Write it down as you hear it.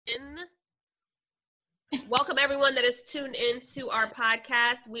Welcome everyone that is tuned in to our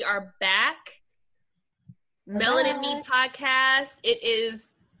podcast. We are back. Melanin Me podcast. It is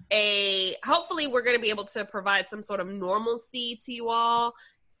hopefully we're going to be able to provide some sort of normalcy to you all,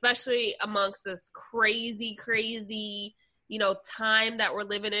 especially amongst this crazy, time that we're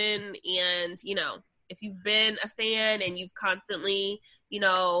living in. And, if you've been a fan and you've constantly,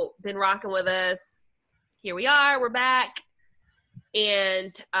 been rocking with us, here we are, we're back.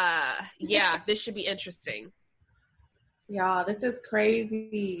 And, this should be interesting. Y'all, this is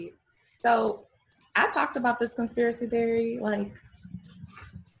crazy. So I talked about this conspiracy theory like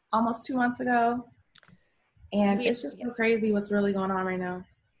almost 2 months ago. And it's just so crazy what's really going on right now.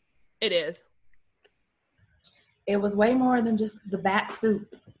 It is. It was way more than just the bat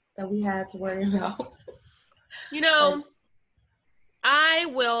soup that we had to worry about. I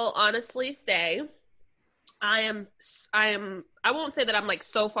will honestly say I won't say that I'm like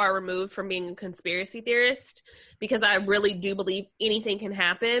so far removed from being a conspiracy theorist, because I really do believe anything can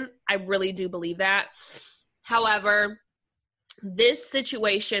happen. I really do believe that. However, this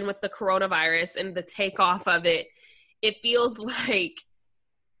situation with the coronavirus and the takeoff of it feels like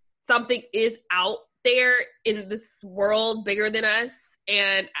something is out there in this world bigger than us.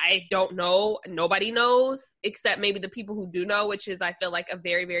 And I don't know. Nobody knows except maybe the people who do know, which is, I feel like, a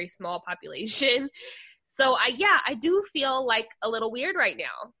very, very small population. So I do feel like a little weird right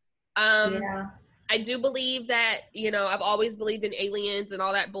now. I do believe that, I've always believed in aliens and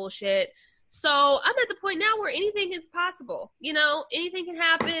all that bullshit. So I'm at the point now where anything is possible. Anything can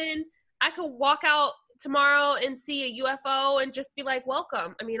happen. I could walk out tomorrow and see a UFO and just be like,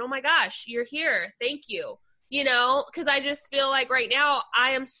 welcome. I mean, oh my gosh, you're here. Thank you. Because I just feel like right now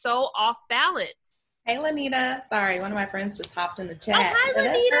I am so off balance. Hey, Lanita. Sorry, one of my friends just hopped in the chat. Oh, hi,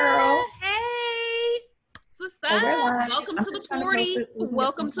 Lanita. Hey. What's up? Welcome to the party.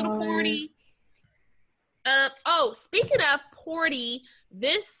 Welcome to the party. Speaking of party,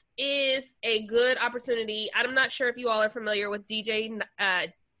 this is a good opportunity. I'm not sure if you all are familiar with DJ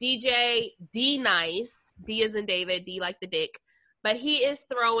D Nice. D as in David, D like the dick. But he is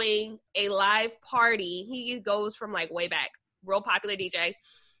throwing a live party. He goes from like way back. Real popular DJ.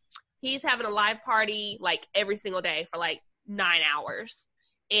 He's having a live party like every single day for like 9 hours.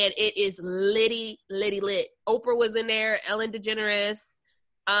 And it is litty lit. Oprah was in there. Ellen DeGeneres.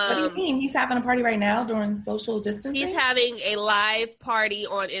 What do you mean? He's having a party right now during social distancing? He's having a live party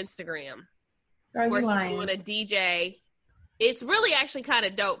on Instagram. Where he's doing a DJ. It's really actually kind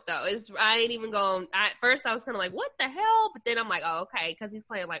of dope, though. I ain't even going. At first, I was kind of like, "What the hell?" But then I'm like, "Oh, okay," because he's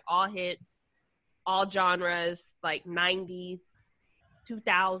playing like all hits, all genres, like 90s,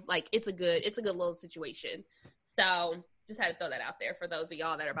 2000s. Like it's a good little situation. So just had to throw that out there for those of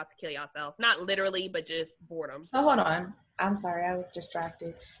y'all that are about to kill yourself. Not literally, but just boredom. Oh, hold on. I'm sorry, I was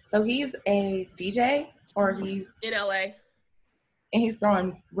distracted. So he's a DJ, or he's in LA, and he's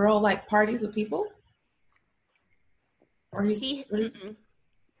throwing real like parties with people. Or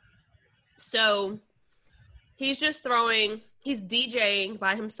So he's just he's DJing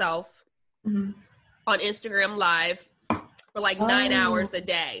by himself on Instagram Live for like 9 hours a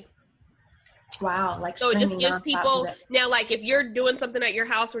day. Wow. Like, so it just gives people now, like if you're doing something at your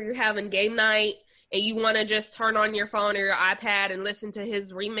house where you're having game night and you want to just turn on your phone or your iPad and listen to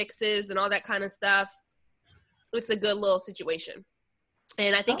his remixes and all that kind of stuff, it's a good little situation.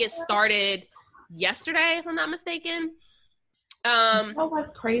 And I think it started yesterday, if I'm not mistaken.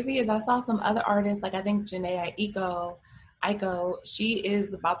 What's crazy is I saw some other artists, like I think Janae Aiko, she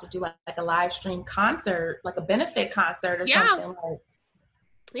is about to do like a live stream concert, like a benefit concert or something.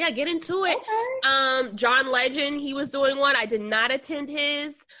 Yeah, get into it. Okay. John Legend, he was doing one. I did not attend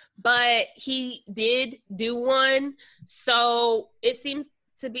his, but he did do one. So it seems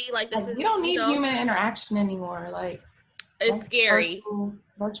to be like this. You don't need human interaction anymore. Like it's scary.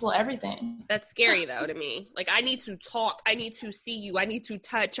 Virtual everything. That's scary though to me. Like I need to talk. I need to see you. I need to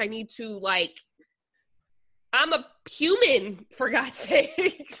touch. I need to I'm a human, for God's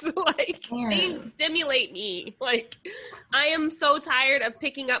sakes. Things stimulate me. Like I am so tired of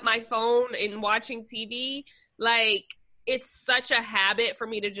picking up my phone and watching TV. Like it's such a habit for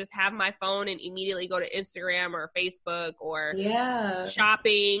me to just have my phone and immediately go to Instagram or Facebook or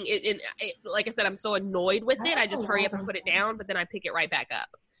shopping. Like I said, I'm so annoyed with it. I just hurry up and put it down, but then I pick it right back up.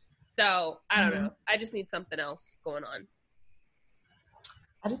 So I don't know. I just need something else going on.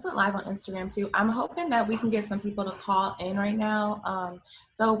 I just went live on Instagram too. I'm hoping that we can get some people to call in right now.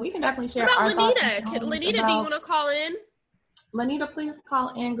 So we can definitely share our thoughts. Lanita, do you want to call in? Lanita, please call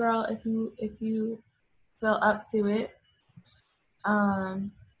in, girl, if you feel up to it.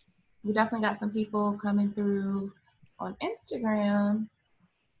 We definitely got some people coming through on Instagram.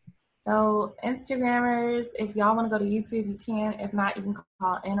 So Instagrammers, if y'all want to go to YouTube, you can. If not, you can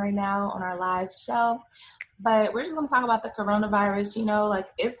call in right now on our live show. But we're just going to talk about the coronavirus. You know, like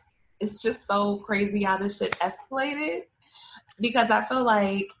it's just so crazy how this shit escalated, because I feel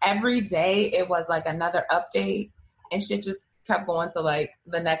like every day it was like another update and shit just kept going to like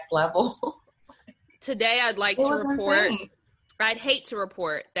the next level. Today, I'd like to report. Insane. I'd hate to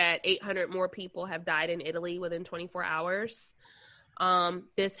report that 800 more people have died in Italy within 24 hours.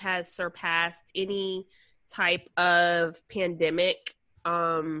 This has surpassed any type of pandemic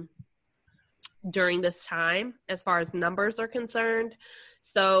during this time as far as numbers are concerned.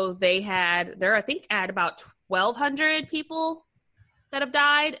 So they're I think at about 1,200 people that have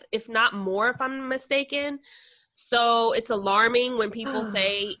died, if not more, if I'm mistaken. So it's alarming when people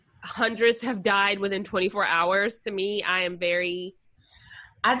say hundreds have died within 24 hours. To me, I am very...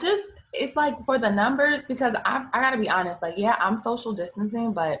 It's like for the numbers, because I gotta be honest, like, yeah, I'm social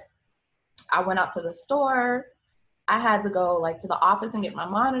distancing, but I went out to the store. I had to go like to the office and get my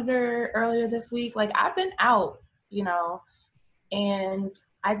monitor earlier this week. Like, I've been out, you know, and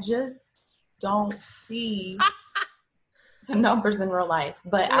I just don't see the numbers in real life.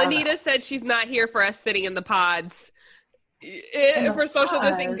 But Lanita said she's not here for us sitting in the pods. For social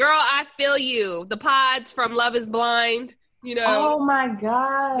distancing. Girl, I feel you. The pods from Love is Blind, you know. Oh my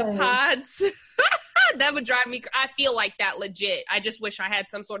God. The pods. That would drive me. I feel like that legit. I just wish I had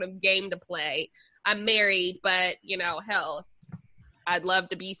some sort of game to play. I'm married, but, you know, hell, I'd love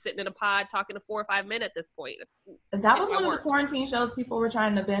to be sitting in a pod talking to 4 or 5 men at this point. That was one of the quarantine shows people were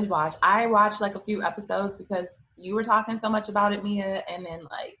trying to binge watch. I watched like a few episodes because you were talking so much about it, Mia, and then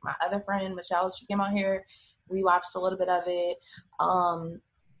like my other friend, Michelle, she came on here. We watched a little bit of it.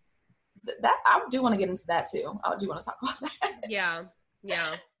 That I do want to get into that too. I do want to talk about that. Yeah.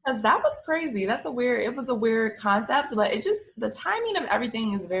 Because that was crazy. It was a weird concept, but the timing of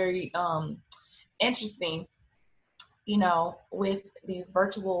everything is very interesting, you know, with these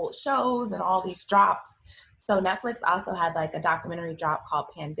virtual shows and all these drops. So Netflix also had like a documentary drop called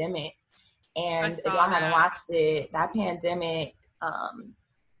Pandemic. And if y'all haven't watched it, that pandemic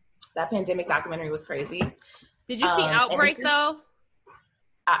documentary was crazy. Did you see Outbreak though?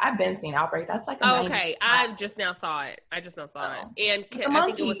 I've been seeing Outbreak. That's like okay. I just now saw it. And the monkey, I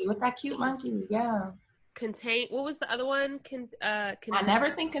think it was with that cute monkey. Yeah. What was the other one? I never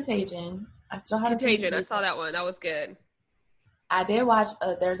seen Contagion. I still haven't Contagion. I saw that one. That was good. I did watch.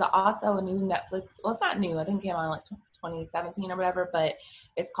 There's also a new Netflix. Well, it's not new. I think it came out in like 2017 or whatever. But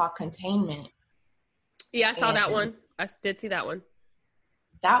it's called Containment. Yeah, I saw that one. I did see that one.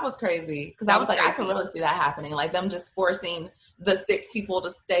 That was crazy because I was like, I could really see that happening. Like them just forcing the sick people to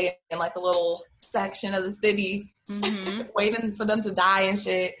stay in like a little section of the city, waiting for them to die and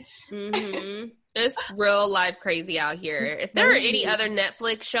shit. Mm-hmm. It's real life crazy out here. If there are any other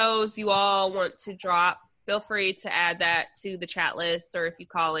Netflix shows you all want to drop, feel free to add that to the chat list, or if you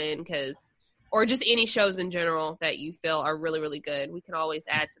call in, or just any shows in general that you feel are really, really good. We can always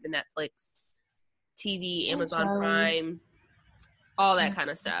add to the Netflix, TV, Amazon Prime, all that kind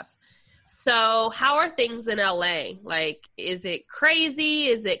of stuff. So how are things in LA? Like, is it crazy?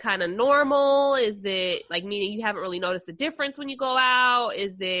 Is it kind of normal? Is it like, meaning you haven't really noticed a difference when you go out?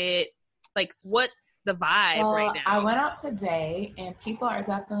 Is it like, what's the vibe right now? I went out today and people are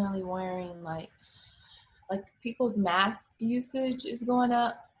definitely wearing like people's mask usage is going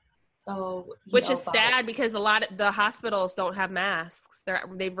up. So, which is sad because a lot of the hospitals don't have masks.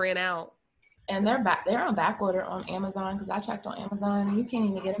 They've ran out. And they're on back order on Amazon, because I checked on Amazon and you can't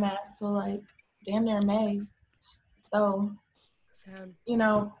even get a mask till like damn near May. So, sad. You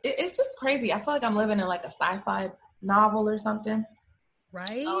know, it's just crazy. I feel like I'm living in like a sci-fi novel or something.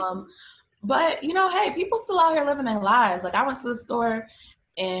 Right. But you know, hey, people still out here living their lives. Like I went to the store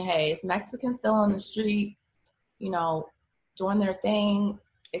and hey, it's Mexicans still on the street, you know, doing their thing,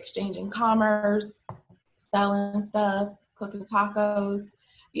 exchanging commerce, selling stuff, cooking tacos.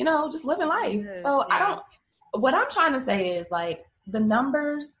 You know, just living life. So yeah. What I'm trying to say is like the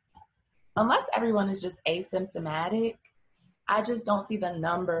numbers, unless everyone is just asymptomatic, I just don't see the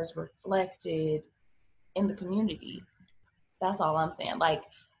numbers reflected in the community. That's all I'm saying. Like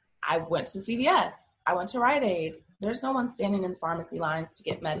I went to CVS, I went to Rite Aid. There's no one standing in pharmacy lines to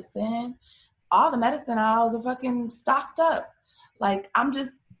get medicine. All the medicine aisles are fucking stocked up. Like I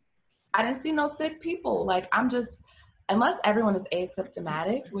didn't see no sick people. Like unless everyone is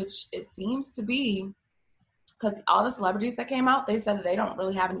asymptomatic, which it seems to be, because all the celebrities that came out, they said that they don't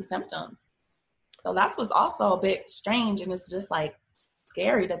really have any symptoms. So that's what's also a bit strange, and it's just like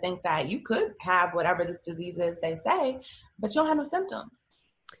scary to think that you could have whatever this disease is they say, but you don't have no symptoms.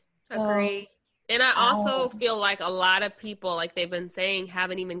 Agree. And I also feel like a lot of people, like they've been saying,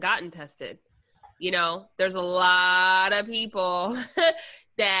 haven't even gotten tested. You know, there's a lot of people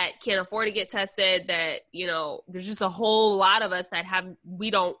that can't afford to get tested, that, you know, there's just a whole lot of us that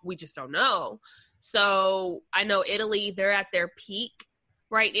we just don't know. So I know Italy, they're at their peak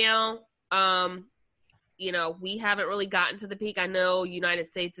right now. You know, we haven't really gotten to the peak. I know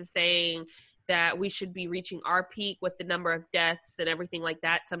United States is saying that we should be reaching our peak with the number of deaths and everything like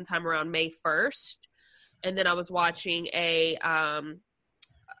that sometime around May 1st. And then I was watching a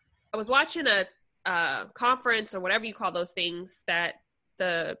conference, or whatever you call those things, that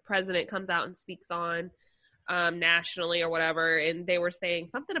the president comes out and speaks on nationally or whatever. And they were saying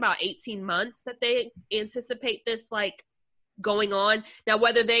something about 18 months that they anticipate this like going on. Now,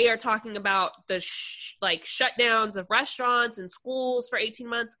 whether they are talking about the shutdowns of restaurants and schools for 18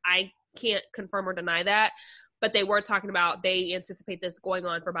 months, I can't confirm or deny that, but they were talking about they anticipate this going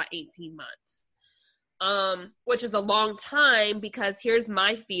on for about 18 months, which is a long time, because here's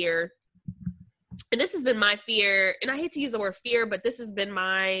my fear, and this has been my fear, and I hate to use the word fear, but this has been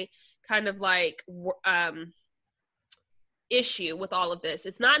my kind of like issue with all of this.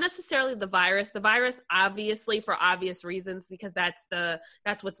 It's not necessarily the virus, obviously, for obvious reasons, because that's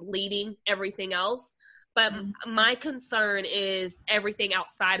what's leading everything else. But my concern is everything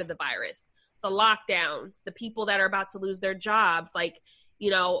outside of the virus, the lockdowns, the people that are about to lose their jobs. Like,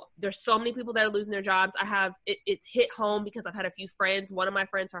 you know, there's so many people that are losing their jobs. It's hit home because I've had a few friends. One of my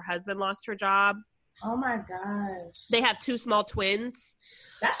friends, her husband lost her job. Oh my gosh. They have 2 small twins.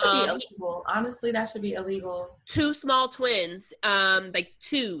 That should be illegal. Honestly, that should be illegal. 2 small twins, like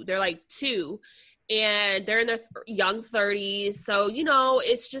 2. They're like 2. And they're in their young 30s. So, you know,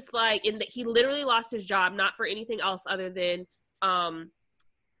 it's just like, he literally lost his job, not for anything else other than,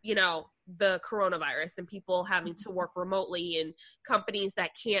 you know, the coronavirus and people having to work remotely, and companies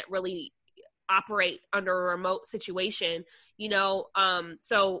that can't really operate under a remote situation, you know.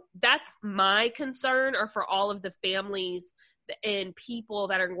 So that's my concern, or for all of the families and people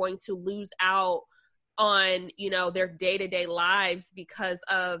that are going to lose out on, you know, their day-to-day lives because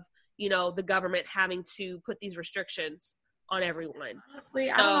of, you know, the government having to put these restrictions on everyone.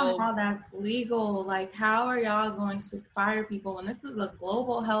 Honestly, I don't know how that's legal. Like, how are y'all going to fire people when this is a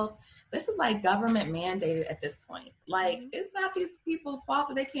global health? This is like government mandated at this point. Like, it's not these people's fault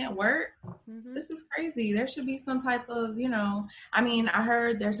that they can't work. This is crazy. There should be some type of, you know, I mean, I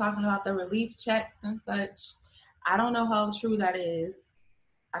heard they're talking about the relief checks and such. I don't know how true that is.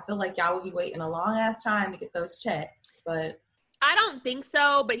 I feel like y'all will be waiting a long ass time to get those checks, but I don't think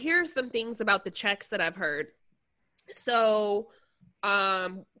so, but here's some things about the checks that I've heard. So,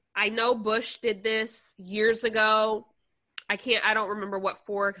 I know Bush did this years ago. I don't remember what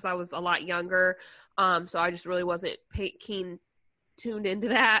for, because I was a lot younger. So I just really wasn't tuned into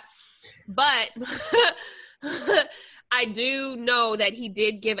that. But I do know that he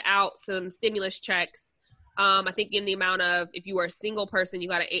did give out some stimulus checks. I think in the amount of, if you were a single person, you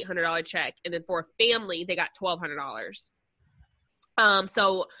got an $800 check. And then for a family, they got $1,200.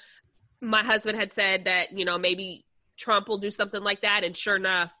 So my husband had said that, you know, maybe Trump will do something like that. And sure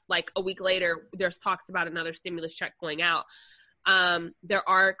enough, like a week later, there's talks about another stimulus check going out. There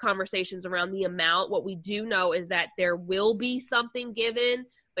are conversations around the amount. What we do know is that there will be something given,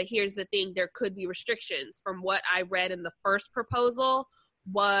 but here's the thing, there could be restrictions. From what I read in the first proposal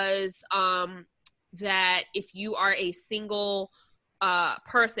was, that if you are a single,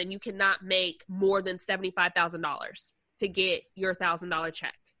 person, you cannot make more than $75,000 to get your $1,000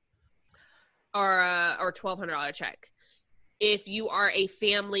 check or $1,200 check. If you are a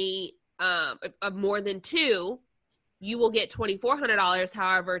family of more than 2, you will get $2,400.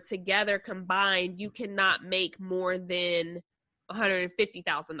 However, together combined, you cannot make more than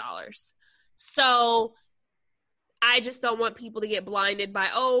 $150,000. So I just don't want people to get blinded by,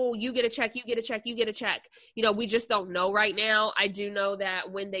 oh, you get a check, you get a check, you get a check. You know, we just don't know right now. I do know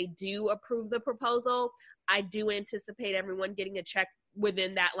that when they do approve the proposal, I do anticipate everyone getting a check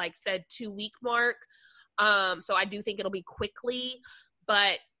within that, like, said 2-week mark. So I do think it'll be quickly,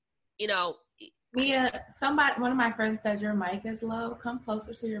 but, you know. Mia, one of my friends said your mic is low. Come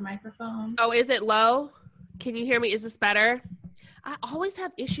closer to your microphone. Oh, is it low? Can you hear me? Is this better? I always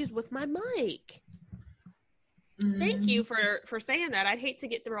have issues with my mic. Thank you for saying that. I'd hate to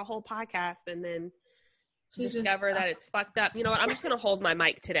get through a whole podcast and then discover that it's fucked up. You know what? I'm just going to hold my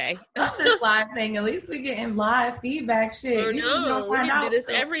mic today. This live thing. At least we getting live feedback shit. Oh, no, we can do this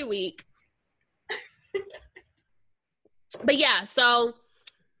every week. But yeah, so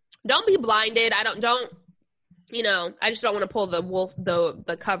don't be blinded. you know, I just don't want to pull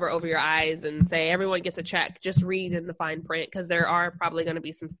the cover over your eyes and say everyone gets a check. Just read in the fine print, because there are probably going to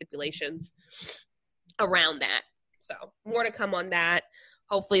be some stipulations around that. So more to come on that.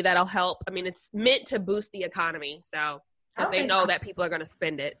 Hopefully that'll help. I mean, it's meant to boost the economy, so because they know that people are going to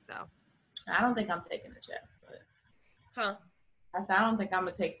spend it. So I don't think I'm taking the check. Huh? I said, I don't think I'm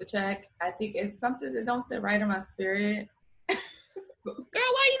gonna take the check. I think it's something that don't sit right in my spirit. Girl, why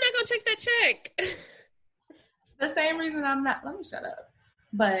are you not gonna check that check? The same reason I'm not. Let me shut up.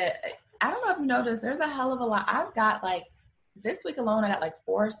 But I don't know if you noticed, there's a hell of a lot. I've got like this week alone, I got like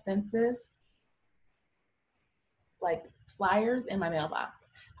 4 census like flyers in my mailbox.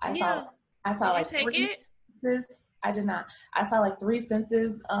 I saw like 3 census. I did not. I saw like 3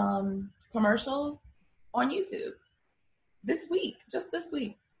 census commercials on YouTube. Just this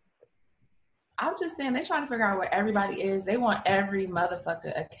week. I'm just saying, they're trying to figure out where everybody is. They want every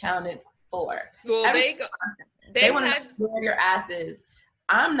motherfucker accounted for. Well, they want to know where your ass is.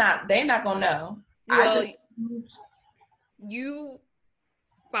 They're not going to know. Well, you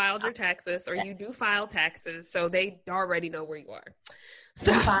filed your taxes, or you do file taxes, so they already know where you are.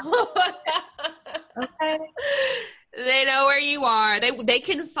 So okay. They know where you are. They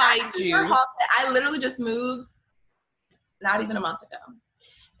can find you. I literally just moved not even a month ago.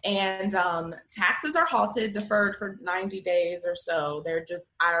 And taxes are deferred for 90 days or so. They're just,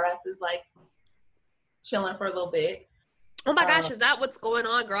 IRS is like chilling for a little bit. Oh my gosh, is that what's going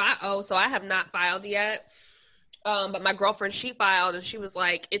on, girl? So I have not filed yet. But my girlfriend, she filed, and she was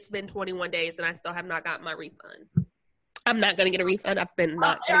like, it's been 21 days and I still have not gotten my refund. I'm not going to get a refund. I've been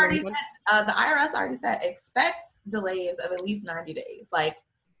not. The IRS already said expect delays of at least 90 days. Like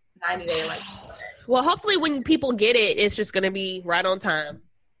 90 days. Like. Well, hopefully when people get it, it's just going to be right on time.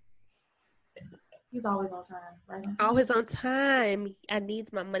 He's always on time, right? Always on time. I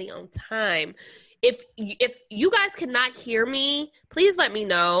need my money on time. If you guys cannot hear me, please let me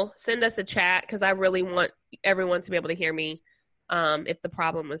know. Send us a chat, because I really want everyone to be able to hear me if the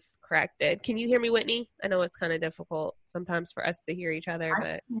problem was corrected. Can you hear me, Whitney? I know it's kind of difficult sometimes for us to hear each other,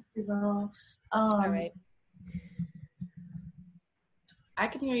 but all right. I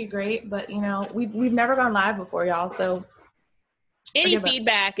can hear you great, but you know, we've never gone live before, y'all, so any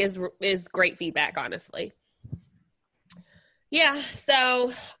feedback is great feedback, honestly. Yeah,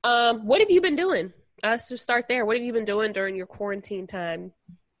 so what have you been doing? Let's just start there. What have you been doing during your quarantine time?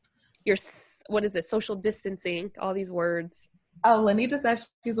 What is it? Social distancing, all these words. Oh, Lanita says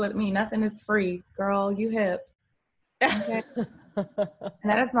she's with me. Nothing is free. Girl, you hip. Okay. And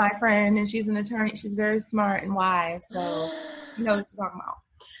that is my friend, and she's an attorney. She's very smart and wise, so you know what you're talking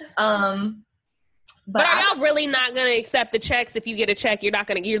about. But are y'all really not going to accept the checks? If you get a check,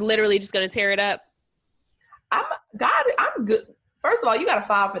 you're literally just going to tear it up? I'm good. First of all, you got to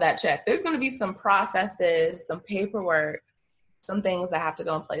file for that check. There's going to be some processes, some paperwork, some things that have to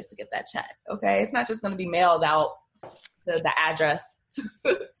go in place to get that check. Okay. It's not just going to be mailed out the address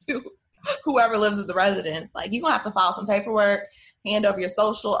to whoever lives as the residence. Like, you're going to have to file some paperwork, hand over your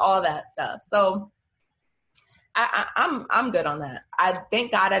social, all that stuff. So I'm good on that.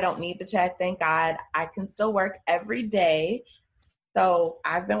 Thank God I don't need the check. Thank God I can still work every day. So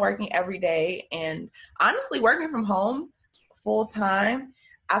I've been working every day, and honestly, working from home full time,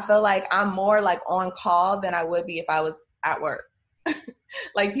 I feel like I'm more like on call than I would be if I was at work.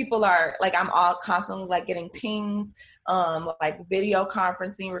 Like, people are like, I'm all constantly like getting pings, like video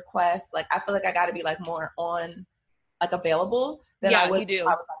conferencing requests. Like, I feel like I got to be like more on, like, available than I would if I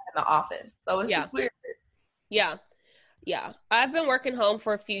was in the office. So it's just weird. Yeah. I've been working home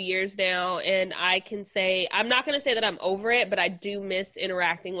for a few years now, and I can say, I'm not going to say that I'm over it, but I do miss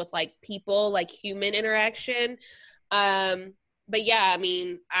interacting with like people, like human interaction. But yeah, I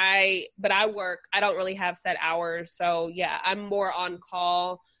mean, I work, I don't really have set hours. So yeah, I'm more on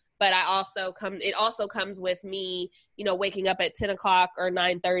call, but it also comes with me, you know, waking up at 10 o'clock or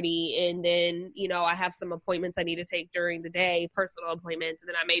 9:30. And then, you know, I have some appointments I need to take during the day, personal appointments. And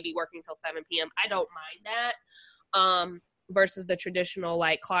then I may be working till 7 p.m. I don't mind that. Versus the traditional,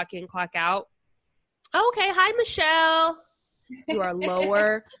 like, clock in, clock out. Okay. Hi, Michelle. You are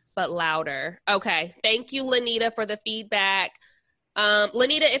lower, but louder. Okay. Thank you, Lanita, for the feedback.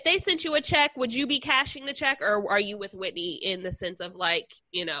 Lanita, if they sent you a check, would you be cashing the check, or are you with Whitney in the sense of, like,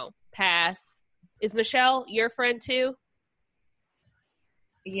 you know, pass? Is Michelle your friend too?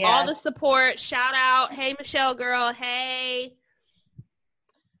 Yeah. All the support. Shout out. Hey, Michelle girl. Hey.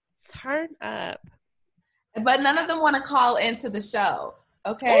 Turn up. But none of them want to call into the show.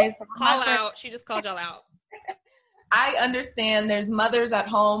 Okay. Oh, call out. She just called y'all out. I understand there's mothers at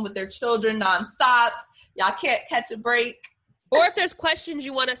home with their children nonstop. Y'all can't catch a break. Or if there's questions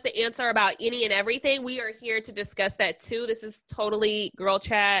you want us to answer about any and everything, we are here to discuss that too. This is totally girl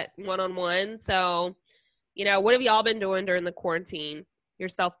chat one-on-one. So, you know, what have y'all been doing during the quarantine? You're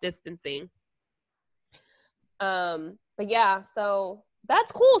self-distancing. But yeah, so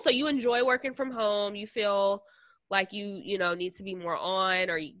that's cool. So you enjoy working from home. You feel like you know, need to be more on,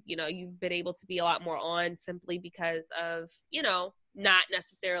 or, you know, you've been able to be a lot more on simply because of, you know, not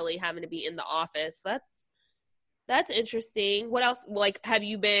necessarily having to be in the office. That's interesting. What else? Like, have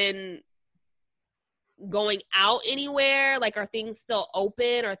you been going out anywhere? Like, are things still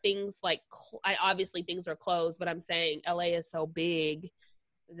open? Are things like, obviously things are closed, but I'm saying LA is so big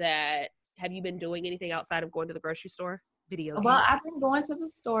that, have you been doing anything outside of going to the grocery store? Video games? Well, I've been going to the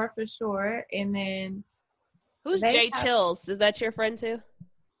store for sure. And then who's Jay Chills? Is that your friend too?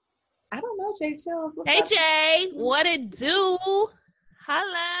 I don't know, Jay Chills. Hey, Jay, what it do?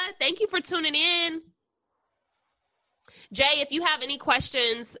 Holla. Thank you for tuning in. Jay, if you have any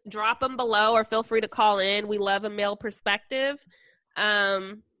questions, drop them below or feel free to call in. We love a male perspective.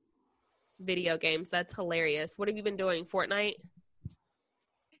 Video games, that's hilarious. What have you been doing? Fortnite?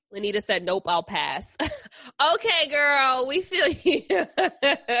 Lenita said, nope, I'll pass. Okay, girl, we feel you.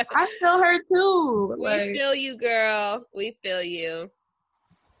 I feel her too. We feel you, girl. We feel you.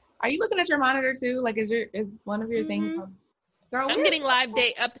 Are you looking at your monitor too? Like, is one of your things? Girl, I'm getting live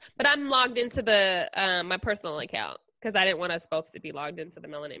date up, but I'm logged into the my personal account because I didn't want us both to be logged into the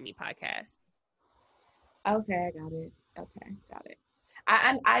Melanin Me podcast. Okay, I got it. Okay, got it.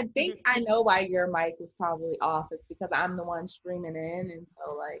 I think I know why your mic is probably off. It's because I'm the one streaming in, and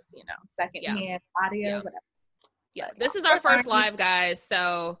so, like, you know, secondhand audio. Whatever. Yeah, this is our first live, guys,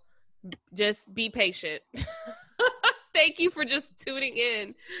 so just be patient. Thank you for just tuning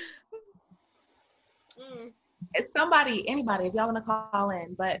in. It's anybody, if y'all want to call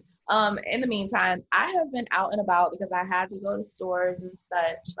in. But in the meantime, I have been out and about because I had to go to stores and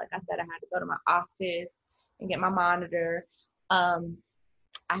such. Like I said, I had to go to my office and get my monitor.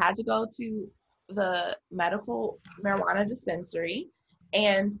 I had to go to the medical marijuana dispensary,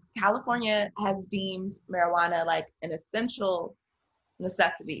 and California has deemed marijuana like an essential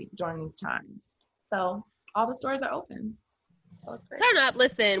necessity during these times. So all the stores are open. So it's great. Turn up.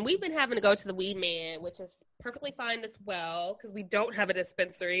 Listen, we've been having to go to the Weed Man, which is perfectly fine as well because we don't have a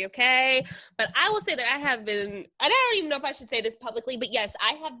dispensary, okay? But I will say that I have been, I don't even know if I should say this publicly, but yes,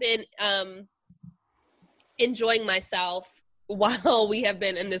 I have been enjoying myself while we have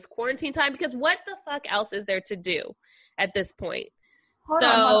been in this quarantine time, because what the fuck else is there to do at this point? Hold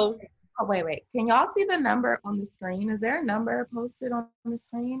on. Oh, wait. Can y'all see the number on the screen? Is there a number posted on the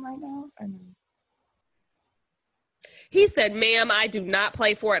screen right now? Or no? He said, ma'am, I do not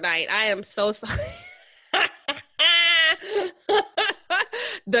play Fortnite. I am so sorry.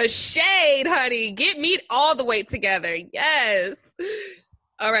 The shade, honey. Get me all the way together. Yes.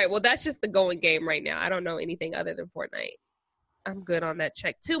 All right. Well, that's just the going game right now. I don't know anything other than Fortnite. I'm good on that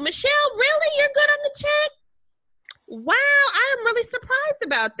check too. Michelle, really? You're good on the check? Wow. I am really surprised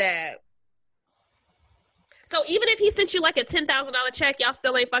about that. So even if he sent you like a $10,000 check, y'all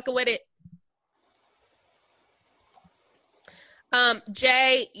still ain't fucking with it?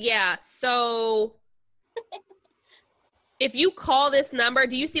 Jay, yeah. So if you call this number,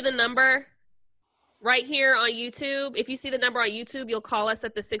 do you see the number right here on YouTube? If you see the number on YouTube, you'll call us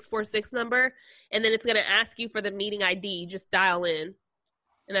at the 646 number, and then it's going to ask you for the meeting ID. Just dial in,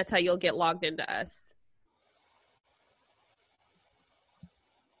 and that's how you'll get logged into us.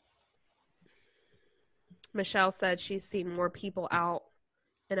 Michelle said she's seen more people out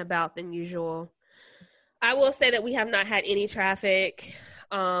and about than usual. I will say that we have not had any traffic.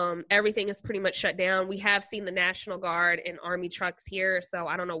 Everything is pretty much shut down. We have seen the National Guard and Army trucks here, so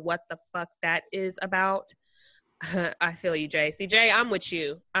I don't know what the fuck that is about. I feel you, Jay. See, Jay, I'm with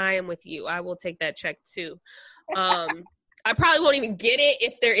you. I am with you. I will take that check too. I probably won't even get it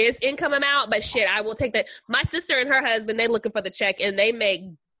if there is income amount, but shit, I will take that. My sister and her husband, they looking for the check, and they make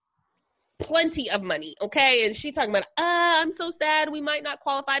plenty of money, okay? And she talking about, I'm so sad we might not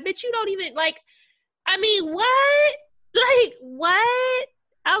qualify. Bitch, you don't even, like, I mean, what? Like, what?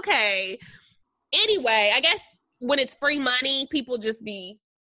 Okay. Anyway, I guess when it's free money, people just be,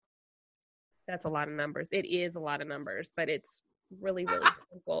 that's a lot of numbers. It is a lot of numbers, but it's really, really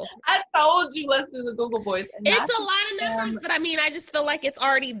simple. I told you, let's do the Google Voice. It's a lot of numbers, but I mean, I just feel like it's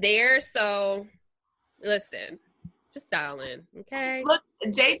already there. So listen, just dial in, okay? Look,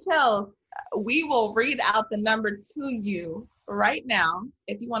 Jay Chill, we will read out the number to you right now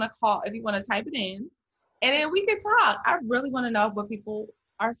if you want to call, if you want to type it in, and then we can talk. I really want to know what people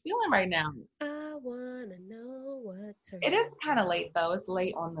are feeling right now. I want to know what. It is kind of late though. It's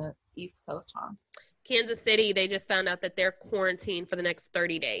late on the East Coast, huh? Kansas City, they just found out that they're quarantined for the next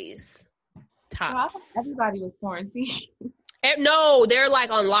 30 days. Tops. Well, I thought everybody was quarantined. No, they're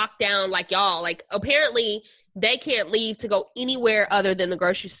like on lockdown, like y'all. Like apparently they can't leave to go anywhere other than the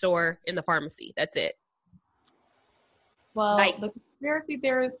grocery store and the pharmacy. That's it. Well, the conspiracy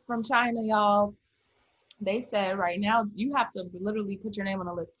theorists from China, y'all, they said right now you have to literally put your name on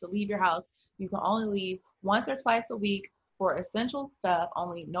a list to leave your house. You can only leave once or twice a week for essential stuff,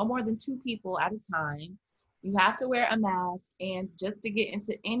 only no more than 2 people at a time. You have to wear a mask, and just to get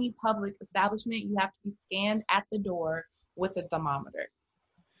into any public establishment, you have to be scanned at the door with a thermometer.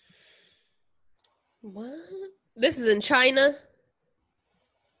 What? This is in China?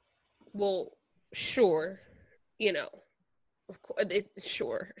 Well, sure. You know, of course,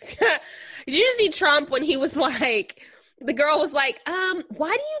 sure. Did you see Trump when he was like, the girl was like,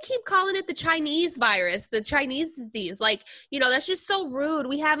 why do you keep calling it the Chinese virus, the Chinese disease? Like, you know, that's just so rude.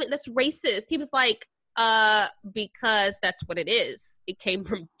 That's racist. He was like, because that's what it is. It came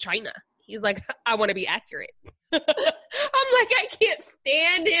from China. He's like, I want to be accurate. I'm like, I can't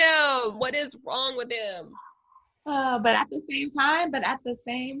stand him. What is wrong with him? But at the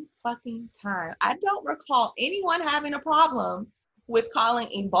same fucking time, I don't recall anyone having a problem with calling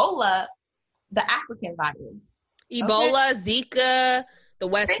Ebola the African virus. Ebola, okay. Zika, the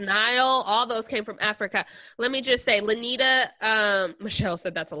West Nile, all those came from Africa. Let me just say, Lanita, Michelle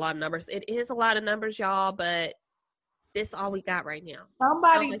said that's a lot of numbers. It is a lot of numbers, y'all, but this is all we got right now.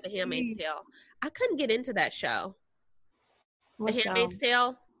 Somebody, like The Handmaid's Tale. I couldn't get into that show. What The Handmaid's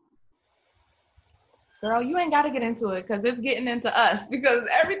Tale. Girl, you ain't got to get into it because it's getting into us because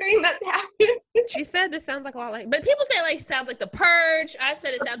everything that happened. She said this sounds like a lot like, but people say like sounds like The Purge. I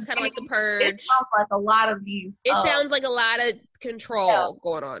said it sounds kind of like The Purge. It sounds like a lot of these. It sounds like a lot of control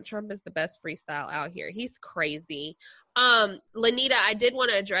going on. Trump is the best freestyle out here. He's crazy. Lanita, I did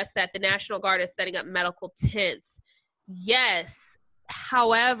want to address that the National Guard is setting up medical tents. Yes.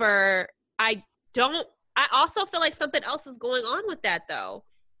 However, I also feel like something else is going on with that though.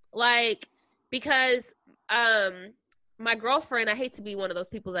 Like, because my girlfriend, I hate to be one of those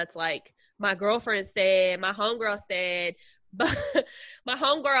people that's like, my girlfriend said, my homegirl said, but my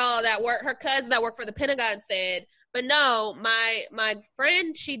homegirl her cousin that worked for the Pentagon said, but no, my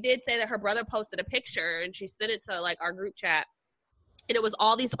friend, she did say that her brother posted a picture and she sent it to like our group chat, and it was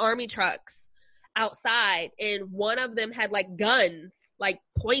all these army trucks outside, and one of them had like guns, like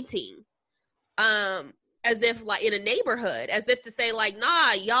pointing, as if like in a neighborhood, as if to say like,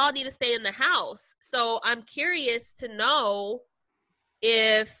 nah, y'all need to stay in the house. So I'm curious to know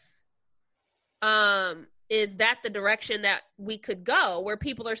if, is that the direction that we could go, where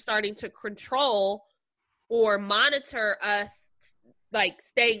people are starting to control or monitor us, like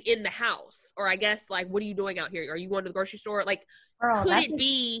staying in the house? Or I guess like, what are you doing out here? Are you going to the grocery store? Like, girl, could it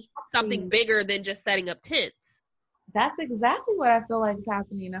be something bigger than just setting up tents? That's exactly what I feel like is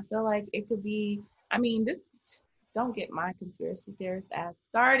happening. I feel like it could be, don't get my conspiracy theorist ass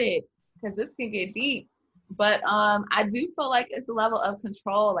started because this can get deep. But I do feel like it's a level of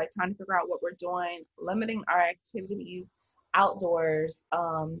control, like trying to figure out what we're doing, limiting our activities outdoors.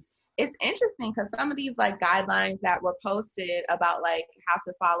 It's interesting because some of these like guidelines that were posted about like how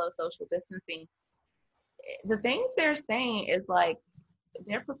to follow social distancing, the things they're saying is like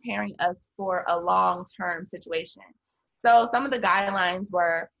they're preparing us for a long-term situation. So some of the guidelines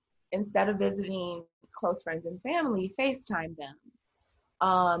were, instead of visiting close friends and family, FaceTime them.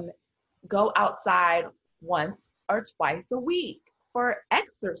 Go outside once or twice a week for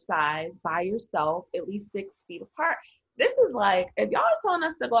exercise by yourself, at least 6 feet apart. This is like, if y'all are telling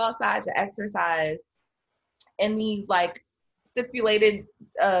us to go outside to exercise in these like stipulated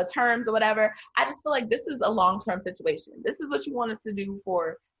terms or whatever, I just feel like this is a long-term situation. This is what you want us to do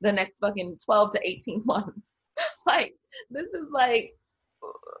for the next fucking 12 to 18 months. Like, this is like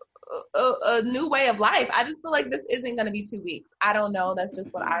a new way of life. I just feel like this isn't going to be 2 weeks. I don't know. That's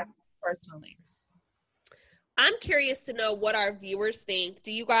just what I personally. I'm curious to know what our viewers think.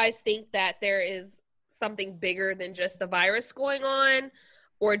 Do you guys think that there is something bigger than just the virus going on?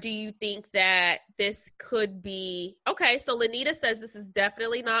 Or do you think that this could be, okay, so Lanita says this is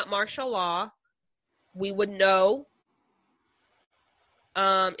definitely not martial law. We would know.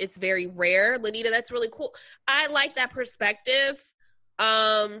 It's very rare. Lanita, that's really cool. I like that perspective.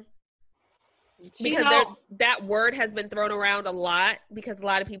 Because that word has been thrown around a lot because a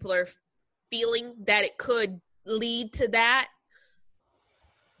lot of people are feeling that it could lead to that.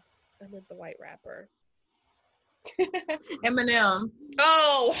 I meant the white rapper. Eminem.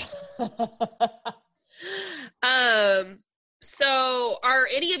 Oh. So are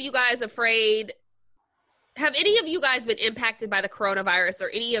any of you guys afraid? have any of you guys been impacted by the coronavirus, or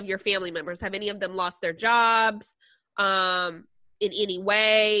any of your family members? Have any of them lost their jobs in any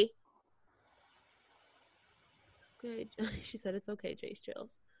way? Okay, she said it's okay, Jay's chills.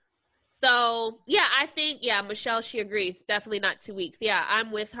 So, yeah, I think, Michelle, she agrees. Definitely not 2 weeks. Yeah,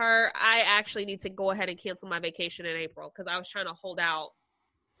 I'm with her. I actually need to go ahead and cancel my vacation in April because I was trying to hold out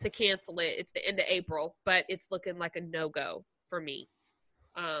to cancel it. It's the end of April, but it's looking like a no-go for me.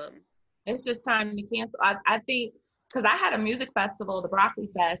 It's just time to cancel. I think, because I had a music festival, the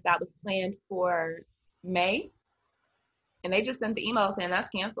Broccoli Fest, that was planned for May, and they just sent the email saying that's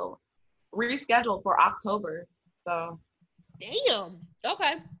canceled. Rescheduled for October. So. Damn.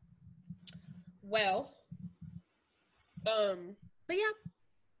 Okay. Well, but yeah,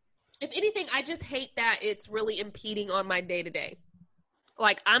 if anything, I just hate that it's really impeding on my day-to-day.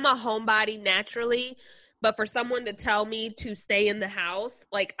 Like, I'm a homebody naturally, but for someone to tell me to stay in the house,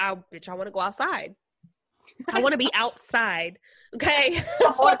 like, I want to go outside. I want to be outside. Okay.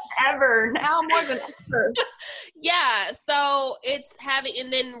 More than ever. Now more than ever. Yeah. So it's having,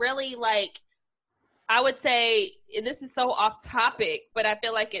 and then really, like, I would say, and this is so off topic, but I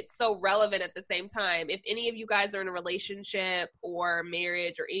feel like it's so relevant at the same time. If any of you guys are in a relationship or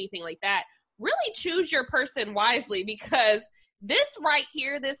marriage or anything like that, really choose your person wisely, because this right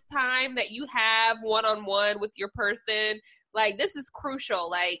here, this time that you have one-on-one with your person, like, this is crucial.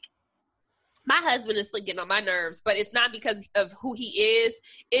 Like, my husband is getting on my nerves, but it's not because of who he is.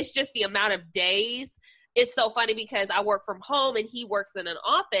 It's just the amount of days. It's so funny because I work from home and he works in an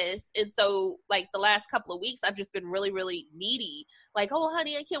office. And so, like, the last couple of weeks, I've just been really, really needy. Like, oh,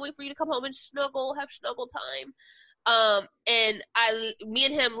 honey, I can't wait for you to come home and have snuggle time. And me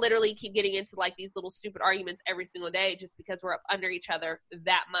and him literally keep getting into, like, these little stupid arguments every single day just because we're up under each other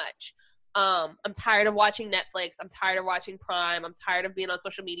that much. I'm tired of watching Netflix. I'm tired of watching Prime. I'm tired of being on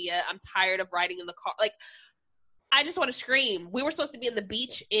social media. I'm tired of riding in the car. Like, I just want to scream. We were supposed to be in the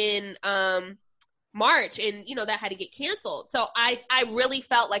beach in, March, and that had to get canceled. So I really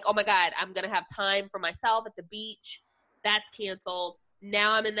felt like, oh my God, I'm gonna have time for myself at the beach. That's canceled.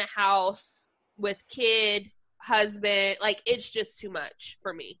 Now I'm in the house with kid, husband. Like, it's just too much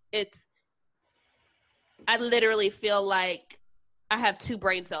for me. I literally feel like I have 2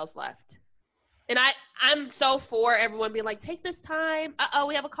 brain cells left. And I'm so for everyone being like, take this time.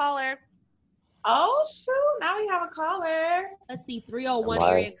 We have a caller. Oh shoot, now we have a caller. Let's see, 301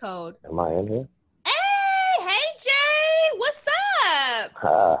 area code. Am I in here? Hey, Jay, what's up?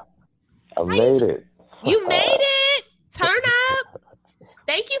 I made it. You made it. Turn up.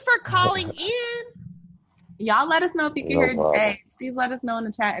 Thank you for calling in. Y'all let us know if you can hear Jay. Please let us know in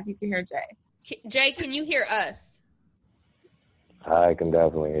the chat if you can hear Jay. Jay, can you hear us? I can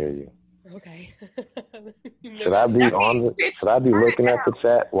definitely hear you. Okay. Should I be looking at the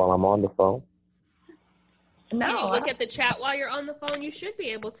chat while I'm on the phone? No. Can you look at the chat while you're on the phone? You should be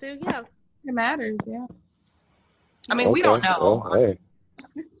able to. Yeah. It matters. Yeah. I mean, we don't know. Well, hey.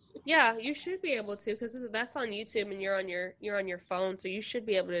 Yeah, you should be able to, because that's on YouTube and you're on your phone, so you should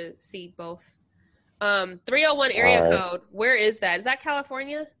be able to see both. 301 area code. Where is that? Is that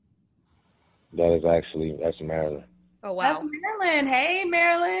California? That's Maryland. Oh wow. That's Maryland. Hey,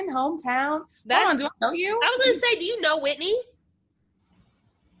 Maryland, hometown. Do I know you? I was gonna say, do you know Whitney?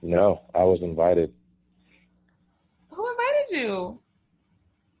 No, I was invited. Who invited you?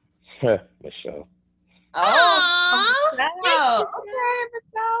 Michelle. Oh, Michelle. Okay,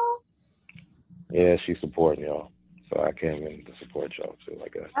 Michelle. Yeah, she supporting y'all. So I came in to support y'all too, I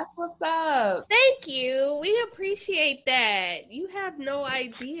guess. That's what's up. Thank you. We appreciate that. You have no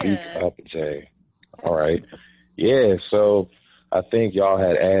idea. Speak up, Jay. All right. Yeah, so I think y'all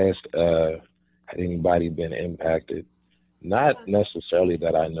had asked, had anybody been impacted? Not necessarily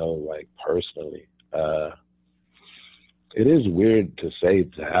that I know, like, personally. It is weird to say,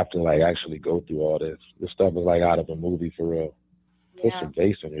 to have to, like, actually go through all this. This stuff is, like, out of a movie for real. Put some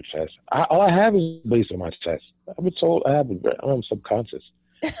bass on your chest. All I have is bass on my chest. I've been told I'm subconscious.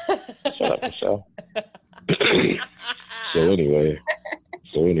 Shut up, Michelle. So anyway,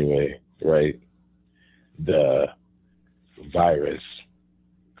 right. The virus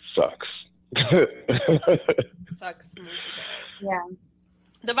sucks. Sucks. Yeah.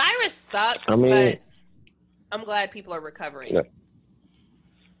 The virus sucks, I mean, but I'm glad people are recovering. Yeah.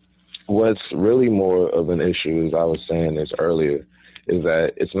 What's really more of an issue, as I was saying this earlier, is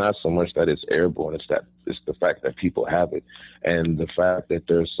that it's not so much that it's airborne, it's the fact that people have it, and the fact that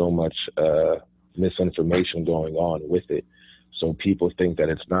there's so much misinformation going on with it. So people think that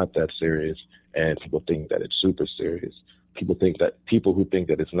it's not that serious, and people think that it's super serious. People who think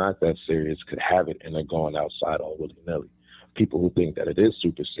that it's not that serious could have it, and they're going outside all willy-nilly. people who think that it is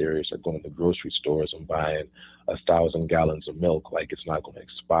super serious are going to grocery stores and buying 1,000 gallons of milk like it's not going to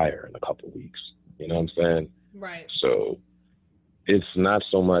expire in a couple of weeks. You know what I'm saying? Right. So it's not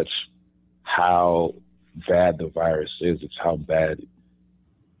so much how bad the virus is, it's how bad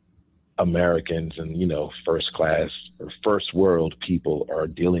Americans and, first class or first world people are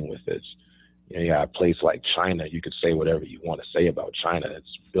dealing with this. You got a place like China, you could say whatever you want to say about China.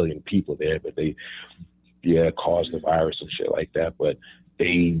 It's a billion people there, but they, caused the virus and shit like that. But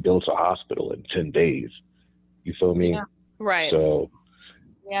they built a hospital in 10 days. You feel me? Yeah. Right. So,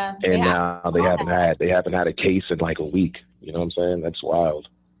 yeah. And now they haven't had a case in like a week. You know what I'm saying? That's wild.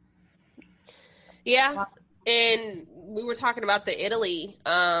 Yeah. And we were talking about the Italy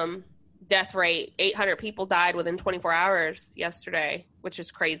death rate. 800 people died within 24 hours yesterday, which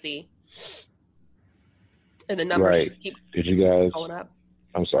is crazy. And the numbers just keep going up.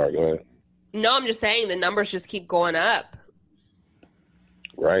 I'm sorry, go ahead. No, I'm just saying the numbers just keep going up.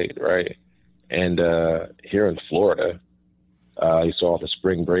 Right. And here in Florida, you saw the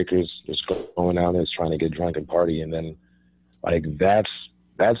spring breakers just going out and trying to get drunk and party. And then, like, that's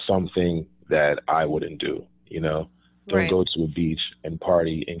something that I wouldn't do, Don't go to a beach and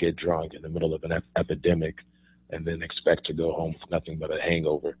party and get drunk in the middle of an epidemic and then expect to go home with nothing but a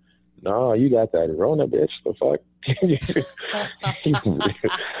hangover. No, you got that Rona, bitch. The fuck?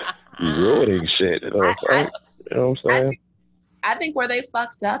 You ruining shit. You know what I'm saying? I think where they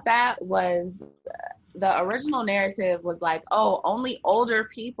fucked up at was the original narrative was like, oh, only older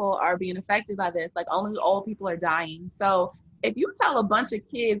people are being affected by this. Like, only old people are dying. So if you tell a bunch of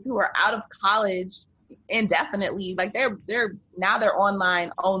kids who are out of college indefinitely, like they're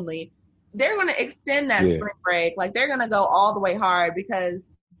online only, they're going to extend that spring break. Like, they're going to go all the way hard because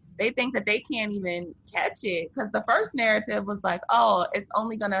they think that they can't even catch it. Because the first narrative was like, oh, it's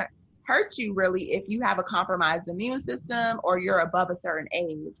only going to hurt you really if you have a compromised immune system or you're above a certain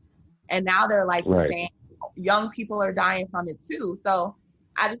age. And now they're like saying young people are dying from it too. So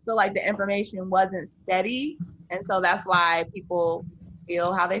I just feel like the information wasn't steady. And so that's why people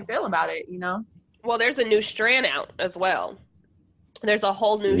feel how they feel about it, Well, there's a new strand out as well. There's a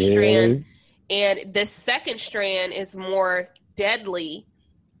whole new strand. And this second strand is more deadly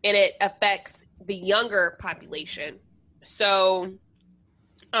and it affects the younger population. So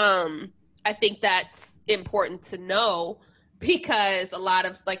I think that's important to know because a lot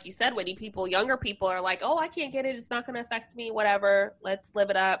of, like you said, Whitney, younger people are like, oh, I can't get it. It's not going to affect me, whatever. Let's live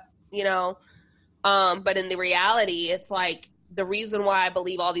it up, But in the reality, it's like the reason why I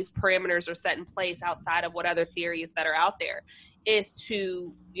believe all these parameters are set in place outside of what other theories that are out there is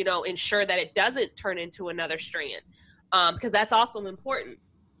to, ensure that it doesn't turn into another strand. Because that's also important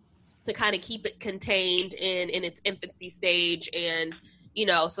to kind of keep it contained in its infancy stage and,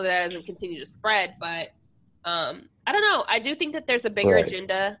 so that it doesn't continue to spread. But I don't know. I do think that there's a bigger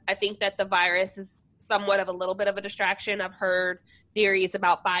agenda. I think that the virus is somewhat of a little bit of a distraction. I've heard theories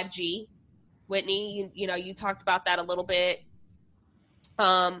about 5G. Whitney, you talked about that a little bit.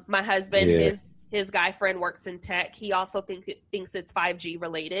 My husband, his guy friend works in tech. He also thinks it's 5G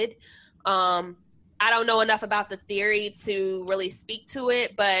related. I don't know enough about the theory to really speak to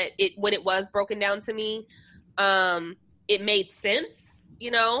it, but when it was broken down to me, it made sense,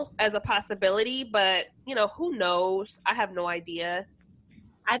 as a possibility, but, who knows? I have no idea.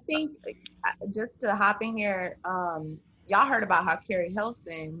 I think, just to hop in here, y'all heard about how Carrie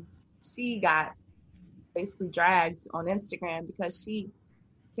Hilson, she got basically dragged on Instagram because she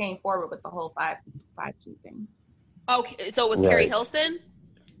came forward with the whole 5G thing. Okay, so it was Carrie Hilson?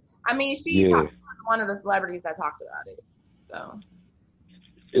 I mean, she was one of the celebrities that talked about it. So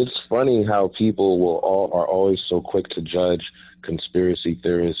it's funny how people are always so quick to judge conspiracy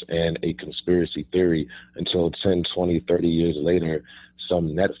theorists and a conspiracy theory until 10, 20, 30 years later, some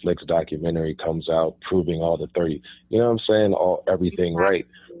Netflix documentary comes out proving all the 30, you know what I'm saying? Everything right.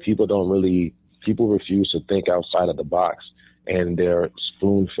 People refuse to think outside of the box and they're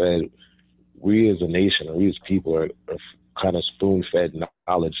spoon-fed. We as a nation, we as people are kind of spoon-fed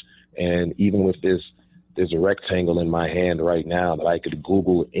knowledge. And even with this, there's a rectangle in my hand right now that I could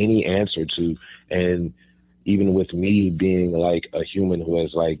Google any answer to. And even with me being like a human who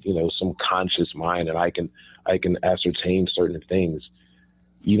has some conscious mind and I can ascertain certain things,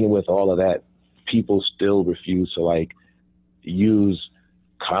 even with all of that, people still refuse to use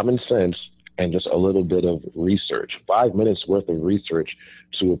common sense and just a little bit of research. 5 minutes worth of research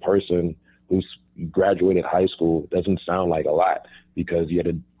to a person who's graduated high school doesn't sound like a lot because you had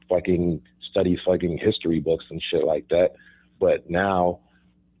to study history books and shit like that. But now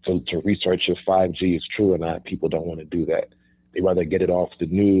to research if 5G is true or not, people don't want to do that. They rather get it off the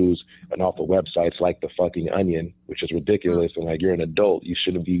news and off the websites like the fucking Onion, which is ridiculous. And like, you're an adult, you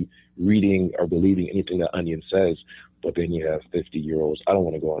shouldn't be reading or believing anything that Onion says. But then you have 50-year-olds. I don't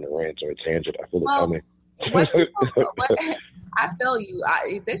want to go on a rant or a tangent. I feel it coming. I feel you.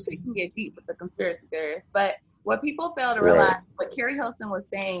 This shit can get deep with the conspiracy theorists, but what people fail to realize, what Carrie Hilson was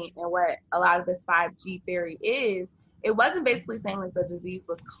saying, and what a lot of this 5G theory is, it wasn't basically saying like the disease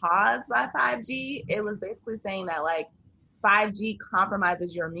was caused by 5G. It was basically saying that like 5G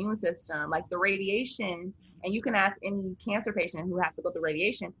compromises your immune system, like the radiation. And you can ask any cancer patient who has to go through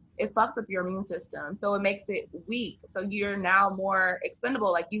radiation, it fucks up your immune system. So it makes it weak. So you're now more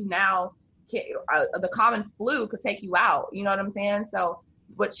expendable. Like you now, the common flu could take you out. You know what I'm saying? So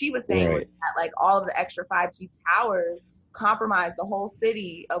what she was saying was that like all of the extra 5G towers compromised the whole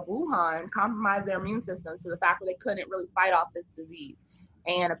city of Wuhan, compromised their immune systems to the fact that they couldn't really fight off this disease.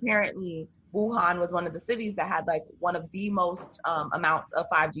 And apparently Wuhan was one of the cities that had like one of the most amounts of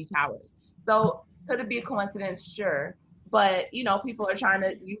 5G towers. So could it be a coincidence? Sure. But, you know, people are trying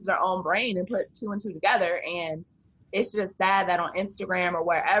to use their own brain and put two and two together. And it's just sad that on Instagram or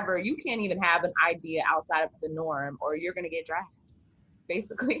wherever, you can't even have an idea outside of the norm or you're going to get dragged,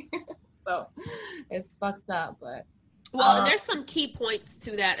 basically. So it's fucked up. But well, and there's some key points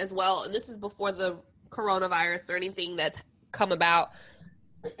to that as well. And this is before the coronavirus or anything that's come about.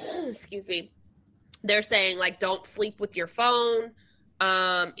 Excuse me. They're saying, like, don't sleep with your phone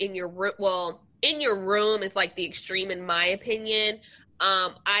in your room. Well, in your room is like the extreme in my opinion.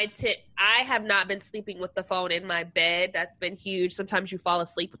 I have not been sleeping with the phone in my bed. That's been huge. Sometimes you fall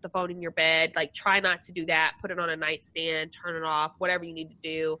asleep with the phone in your bed. Like, try not to do that. Put it on a nightstand, turn it off, whatever you need to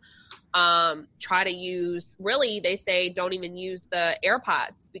do. Try to use, really, they say don't even use the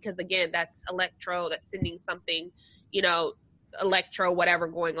AirPods because, again, that's electro, that's sending something, you know, electro, whatever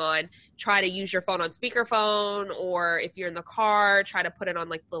going on. Try to use your phone on speakerphone, or if you're in the car, try to put it on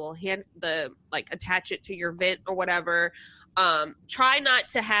like little attach it to your vent or whatever. Try not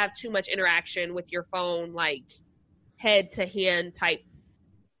to have too much interaction with your phone, like head to hand type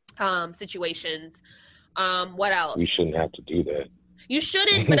situations. What else? You shouldn't have to do that. You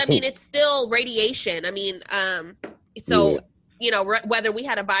shouldn't, but I mean, it's still radiation. I mean, you know, whether we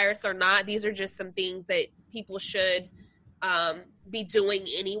had a virus or not, these are just some things that people should be doing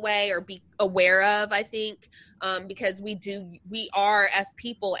anyway or be aware of, I think, because we are, as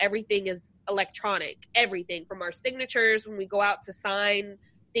people, everything is electronic. Everything from our signatures when we go out to sign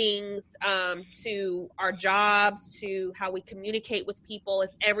things, to our jobs, to how we communicate with people,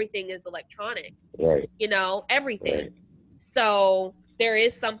 everything is electronic. Right. You know, everything. Right. So there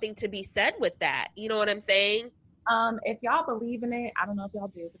is something to be said with that. You know what I'm saying? If y'all believe in it, I don't know if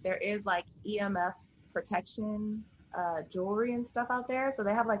y'all do, but there is like EMF protection jewelry and stuff out there. So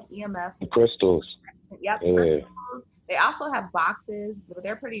they have like EMF crystals. Yep. Yeah. Crystals. They also have boxes, but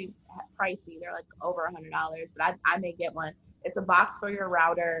they're pretty pricey. They're like over $100, but I may get one. It's a box for your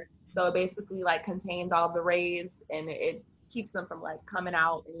router. So it basically like contains all the rays and it keeps them from like coming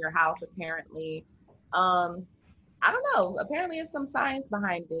out in your house apparently. I don't know. Apparently there's some science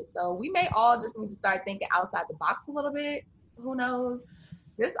behind it. So we may all just need to start thinking outside the box a little bit. Who knows?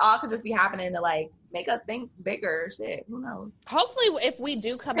 This all could just be happening to like make us think bigger. Shit, who knows? Hopefully, if we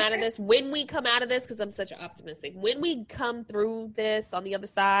do come out of this, when we come out of this, because I'm such an optimistic, when we come through this on the other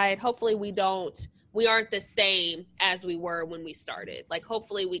side, hopefully we aren't the same as we were when we started. Like,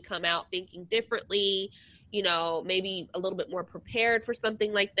 hopefully we come out thinking differently, you know, maybe a little bit more prepared for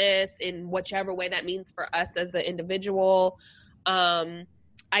something like this in whichever way that means for us as an individual. I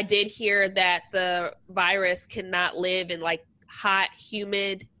did hear that the virus cannot live in like hot,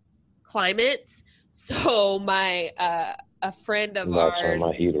 humid climates. So a friend of ours, turn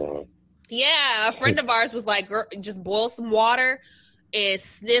my heater on. Yeah, a friend of ours was like, just boil some water and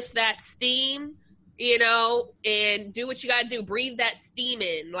sniff that steam, you know, and do what you got to do. Breathe that steam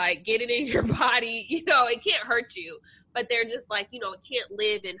in, like get it in your body. You know, it can't hurt you. But they're just like, you know, it can't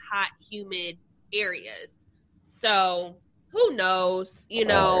live in hot, humid areas. So who knows, you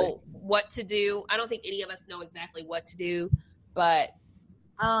know, what to do. I don't think any of us know exactly what to do. But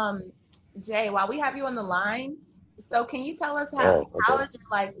Jay, while we have you on the line, so can you tell us how has your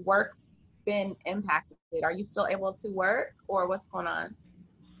like work been impacted? Are you still able to work or what's going on?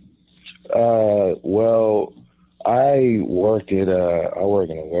 Well, I work in a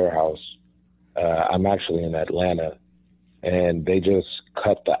warehouse. I'm actually in Atlanta, and they just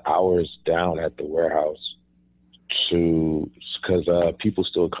cut the hours down at the warehouse because people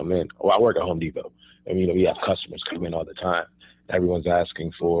still come in. Well, I work at Home Depot. I mean, we have customers come in all the time. Everyone's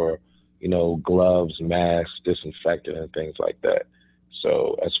asking for, you know, gloves, masks, disinfectant, and things like that.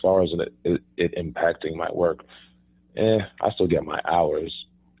 So as far as it impacting my work, I still get my hours.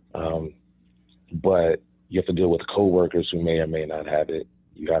 But you have to deal with coworkers who may or may not have it.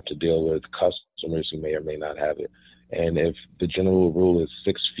 You have to deal with customers who may or may not have it. And if the general rule is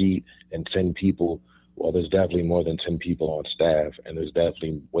 6 feet and 10 people, well, there's definitely more than 10 people on staff, and there's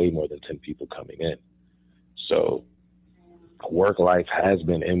definitely way more than 10 people coming in. So work life has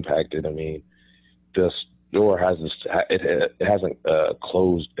been impacted. I mean, the store hasn't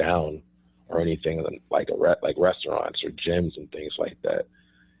closed down or anything like restaurants or gyms and things like that.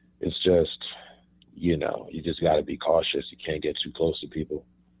 It's just, you just got to be cautious. You can't get too close to people.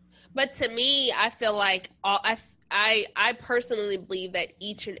 But to me, I feel like I personally believe that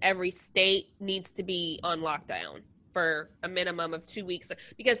each and every state needs to be on lockdown for a minimum of 2 weeks.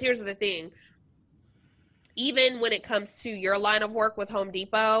 Because here's the thing. Even when it comes to your line of work with Home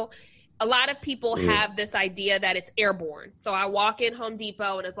Depot, a lot of people have this idea that it's airborne. So I walk in Home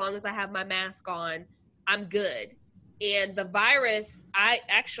Depot, and as long as I have my mask on, I'm good. And the virus, I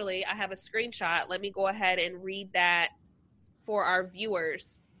have a screenshot. Let me go ahead and read that for our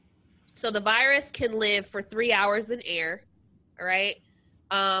viewers. So the virus can live for 3 hours in air, all right?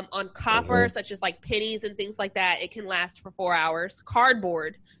 On copper, such as like pennies and things like that, it can last for 4 hours.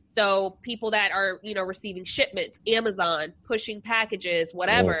 Cardboard, so people that are, receiving shipments, Amazon, pushing packages,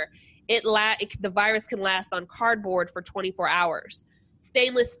 whatever, the virus can last on cardboard for 24 hours.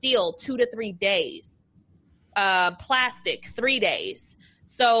 Stainless steel, 2 to 3 days. Plastic, 3 days.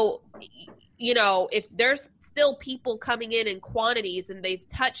 So, if there's still people coming in quantities and they've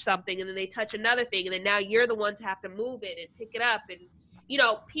touched something and then they touch another thing and then now you're the one to have to move it and pick it up, and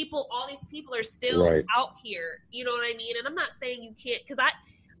all these people are still out here, you know what I mean? And I'm not saying you can't, because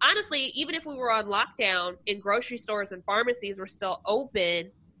honestly, even if we were on lockdown and grocery stores and pharmacies were still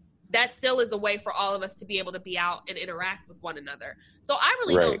open, that still is a way for all of us to be able to be out and interact with one another. So I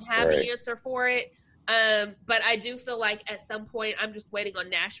really don't have the answer for it. But I do feel like at some point I'm just waiting on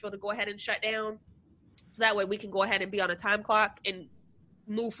Nashville to go ahead and shut down, so that way we can go ahead and be on a time clock and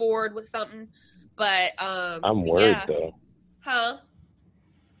move forward with something. But I'm worried though. Huh?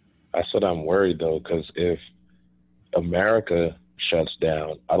 I said I'm worried though, because if America shuts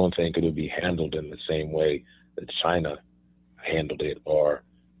down, I don't think it'll be handled in the same way that China handled it. Or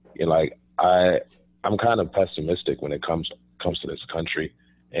I'm kind of pessimistic when it comes to this country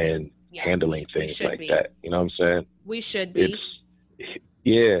and handling things like that. You know what I'm saying? We should be.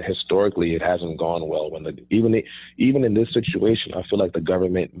 Historically, it hasn't gone well. Even in this situation, I feel like the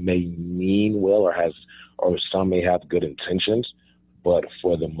government may mean well or some may have good intentions, but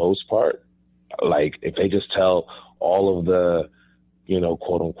for the most part, like if they just tell all of the,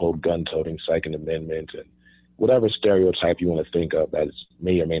 quote unquote gun-toting Second Amendment and whatever stereotype you want to think of that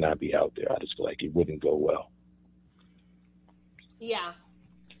may or may not be out there, I just feel like it wouldn't go well. Yeah.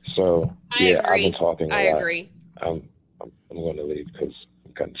 So I agree. I've been talking a lot. I agree. I'm going to leave because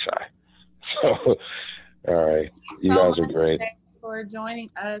I'm kind of shy. So, all right. You guys are great. For joining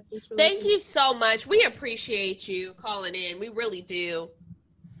us. Thank you so much. We appreciate you calling in. We really do.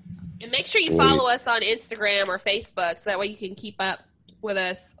 And make sure you follow us on Instagram or Facebook so that way you can keep up with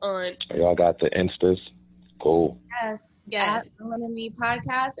us on. Y'all got the Instas? Cool. Yes. At Lemon Me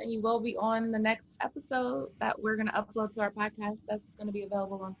Podcast, and you will be on the next episode that we're going to upload to our podcast. That's going to be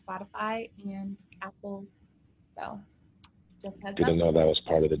available on Spotify and Apple. So just heads up. Didn't know that was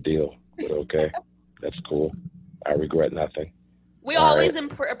part of the deal, but okay. That's cool. I regret nothing. We always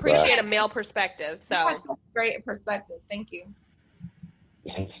appreciate a male perspective. So great perspective. Thank you.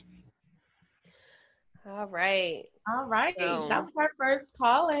 All right. So, that was our first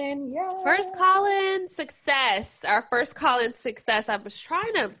call-in. Yeah. First call-in success. Our first call-in success. I was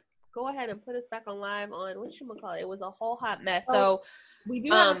trying to go ahead and put us back on live on whatchamacallit. It was a whole hot mess. So we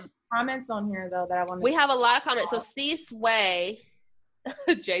do have comments on here though that I want to. We have a lot of comments. So C Sway,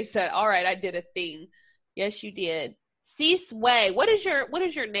 Jay said, "All right, I did a thing." Yes, you did. C Sway, what is your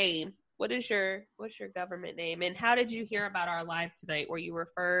name? What's your government name? And how did you hear about our live tonight? Were you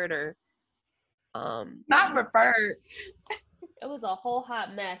referred or? Not referred. It was a whole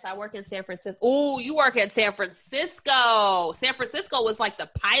hot mess. I work in San Francisco. Oh, you work at San Francisco. San Francisco was like the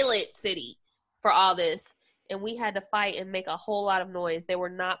pilot city for all this. And we had to fight and make a whole lot of noise. They were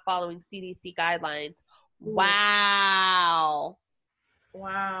not following CDC guidelines. Ooh. Wow.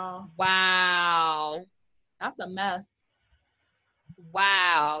 That's a mess.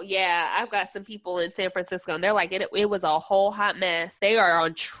 Wow. Yeah, I've got some people in San Francisco, and they're like, it was a whole hot mess. They are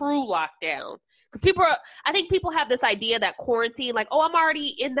on true lockdown. Because I think people have this idea that quarantine, like, oh, I'm already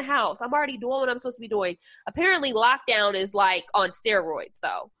in the house. I'm already doing what I'm supposed to be doing. Apparently, lockdown is like on steroids,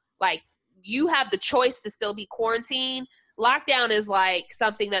 though. Like, you have the choice to still be quarantined. Lockdown is like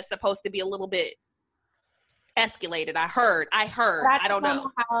something that's supposed to be a little bit escalated. I heard. I don't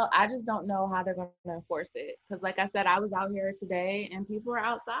know. I just don't know how they're going to enforce it. Because like I said, I was out here today and people were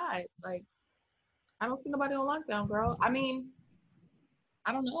outside. Like, I don't see nobody on lockdown, girl. I mean,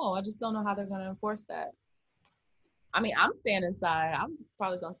 I don't know. I just don't know how they're going to enforce that. I mean, I'm staying inside. I'm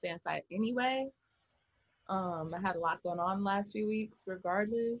probably going to stay inside anyway. I had a lot going on the last few weeks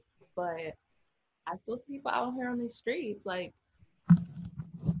regardless, but I still see people out here on these streets. Like,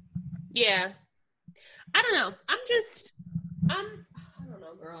 yeah. I don't know. I don't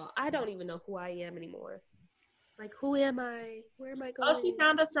know, girl. I don't even know who I am anymore. Like, who am I? Where am I going? Oh, she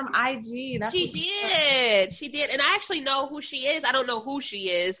found us from IG. She did. And I actually know who she is. I don't know who she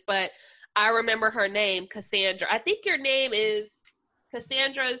is, but I remember her name, Cassandra. I think your name is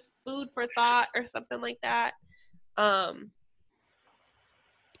Cassandra's Food for Thought or something like that. The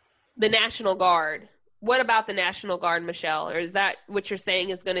National Guard. What about the National Guard, Michelle? Or is that what you're saying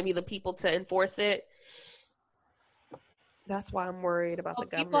is going to be the people to enforce it? That's why I'm worried about the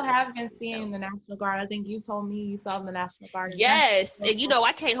government. People have been seeing the National Guard. I think you told me you saw the National Guard. Yes. And you know,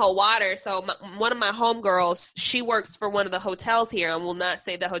 I can't hold water. So one of my homegirls, she works for one of the hotels here. I will not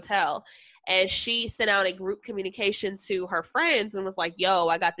say the hotel. And she sent out a group communication to her friends and was like, yo,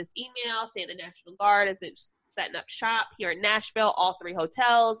 I got this email saying the National Guard is setting up shop here in Nashville, all 3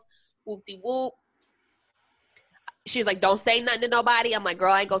 hotels, whoop-de-whoop. She's like, don't say nothing to nobody. I'm like,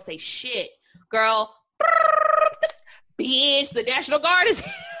 girl, I ain't gonna say shit. Girl, bitch, the National Guard is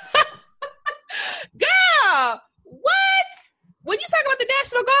girl, what? When you talk about the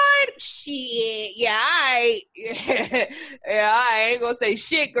National Guard, shit, I ain't gonna say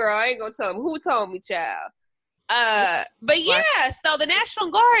shit, girl. I ain't gonna tell them who told me, child. But yeah, so the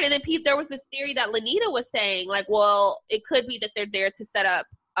National Guard, and then there was this theory that Lanita was saying, like, well, it could be that they're there to set up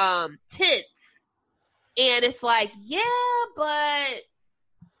tents, and it's like, yeah, but I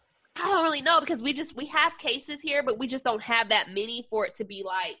don't really know because we have cases here, but we just don't have that many for it to be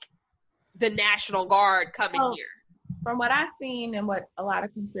like the National Guard coming here. From what I've seen and what a lot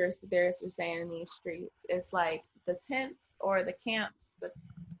of conspiracy theorists are saying in these streets, it's like the tents or the camps,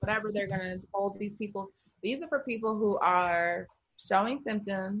 whatever they're going to hold these people. These are for people who are showing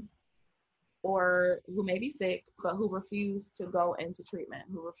symptoms or who may be sick, but who refuse to go into treatment,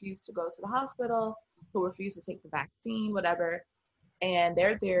 who refuse to go to the hospital, who refuse to take the vaccine, whatever. And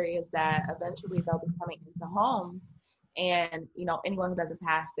their theory is that eventually they'll be coming into homes and, you know, anyone who doesn't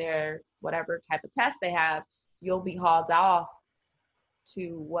pass their whatever type of test they have, you'll be hauled off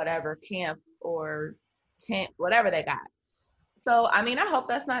to whatever camp or tent, whatever they got. So, I mean, I hope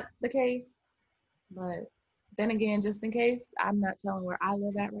that's not the case. But then again, just in case, I'm not telling where I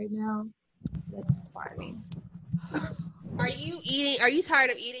live at right now. So that's part of me. Are you tired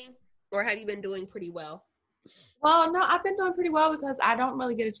of eating? Or have you been doing pretty well? Well, no, I've been doing pretty well because I don't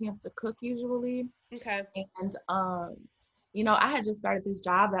really get a chance to cook usually. Okay. And, you know, I had just started this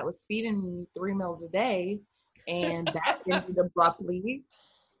job that was feeding me 3 meals a day. And that ended abruptly.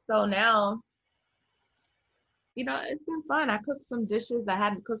 So now, you know, it's been fun. I cooked some dishes I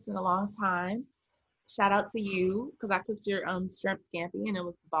hadn't cooked in a long time. Shout out to you because I cooked your shrimp scampi and it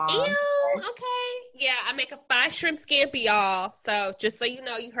was bomb. Ew, okay. Yeah, I make a 5 shrimp scampi, y'all. So just so you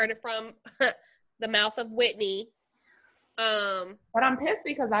know, you heard it from the mouth of Whitney. But I'm pissed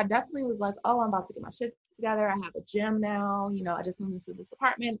because I definitely was like, oh, I'm about to get my shit together. I have a gym now. You know, I just moved into this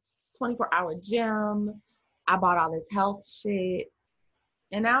apartment, 24-hour gym. I bought all this health shit.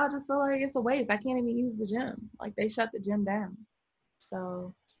 And now I just feel like it's a waste. I can't even use the gym. Like, they shut the gym down.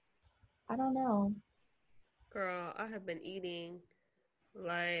 So, I don't know. Girl, I have been eating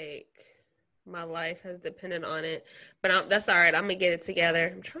like my life has depended on it. But that's all right. I'm going to get it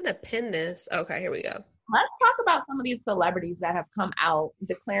together. I'm trying to pin this. Okay, here we go. Let's talk about some of these celebrities that have come out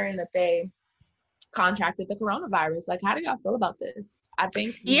declaring that they contracted the coronavirus. Like, how do y'all feel about this? I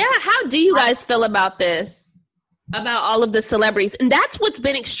think. Yeah, how do you guys feel about this? About all of the celebrities. And that's what's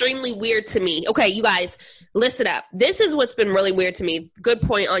been extremely weird to me. Okay, you guys, listen up. This is what's been really weird to me. Good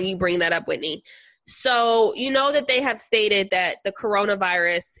point on you bringing that up, Whitney. So, you know that they have stated that the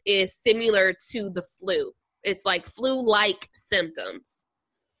coronavirus is similar to the flu. It's like flu-like symptoms.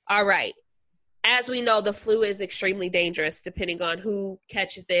 All right. As we know, the flu is extremely dangerous depending on who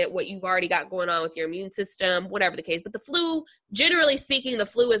catches it, what you've already got going on with your immune system, whatever the case. But the flu, generally speaking, the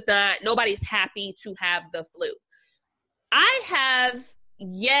flu is not, nobody's happy to have the flu. I have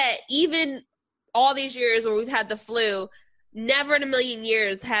yet, even all these years where we've had the flu, never in a million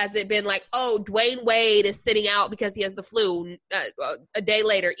years has it been like, oh, Dwayne Wade is sitting out because he has the flu a day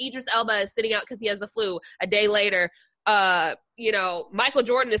later. Idris Elba is sitting out because he has the flu a day later. You know, Michael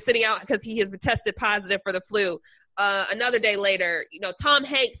Jordan is sitting out because he has been tested positive for the flu. Another day later, you know, Tom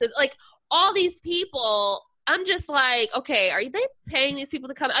Hanks is like, all these people I'm just like, okay, are they paying these people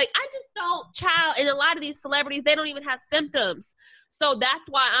to come? Like, I just don't, child. And a lot of these celebrities, they don't even have symptoms. So that's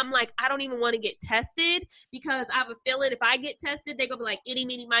why I'm like, I don't even want to get tested, because I have a feeling if I get tested, they're going to be like, itty,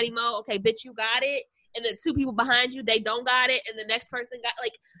 meeny, miny, mo. Okay, bitch, you got it. And the two people behind you, they don't got it. And the next person got,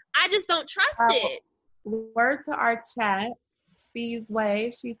 like, I just don't trust it. Word to our chat, C's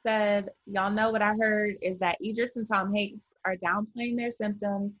Way. She said, y'all know what I heard is that Idris and Tom Hanks are downplaying their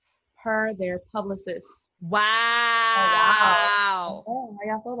symptoms per their publicists. Wow. Oh, how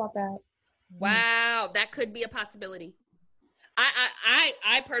y'all feel about that? Wow. That could be a possibility.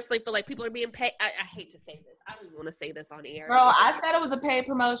 I personally feel like people are being paid. I hate to say this. I don't even want to say this on air. Girl, I said it was a paid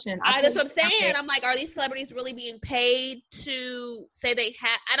promotion. That's what I'm saying. I'm like, are these celebrities really being paid to say they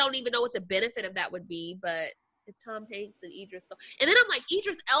have? I don't even know what the benefit of that would be, but if Tom Hanks and Idris go, and then I'm like,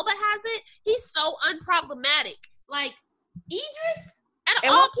 Idris Elba has it. He's so unproblematic. Like, Idris, out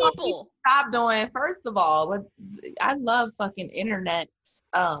of all people, stop doing. First of all, I love fucking internet.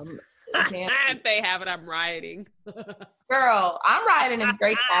 If they have it, I'm rioting. Girl, I'm rioting if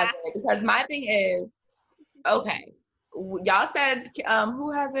Drake has it, because my thing is, okay, y'all said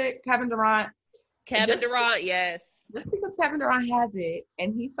who has it? Kevin Durant. Kevin Durant, yes. Just because Kevin Durant has it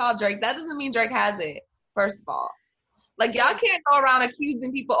and he saw Drake, that doesn't mean Drake has it. First of all, like, y'all can't go around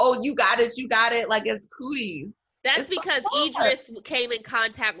accusing people. Oh, you got it, like it's cooties. That's because Idris came in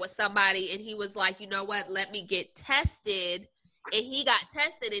contact with somebody and he was like, you know what? Let me get tested. And he got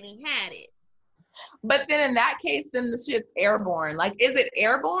tested and he had it. But then in that case, then the shit's airborne. Like, is it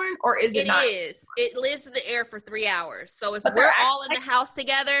airborne or is it not? It is. It lives in the air for 3 hours. So if we're all in the house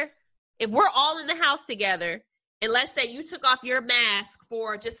together, and let's say you took off your mask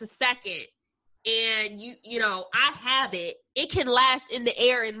for just a second and you know, I have it, it can last in the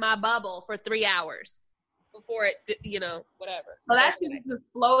air in my bubble for 3 hours before it, you know, whatever. So that shit is just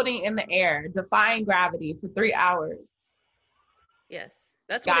floating in the air, defying gravity for 3 hours. Yes,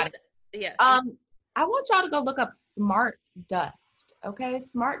 that's what it is. Yeah. I want y'all to go look up smart dust. Okay,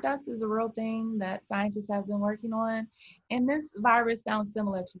 smart dust is a real thing that scientists have been working on, and this virus sounds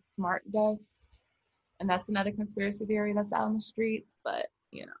similar to smart dust, and that's another conspiracy theory that's out in the streets. But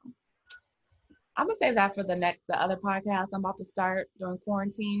you know, I'm gonna save that for the other podcast I'm about to start during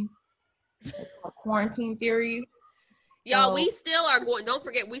quarantine. Quarantine theories. Y'all, we still are going. Don't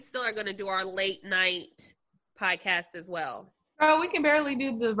forget, we still are going to do our late night podcast as well. Girl, we can barely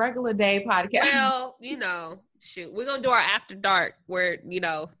do the regular day podcast. Well, you know, shoot, we're gonna do our after dark where, you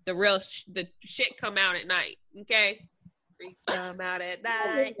know, the real the shit come out at night. Okay, freaks come out at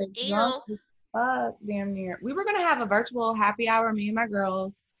night. Damn near. We were gonna have a virtual happy hour, me and my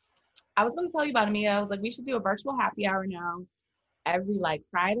girls. I was gonna tell you about it, Mia. I was like, we should do a virtual happy hour now, every like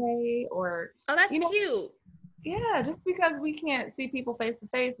Friday or. Oh, that's cute. Yeah, just because we can't see people face to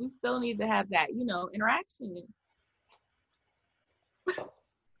face, we still need to have that, you know, interaction.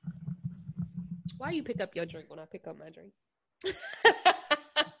 Why you pick up your drink when I pick up my drink?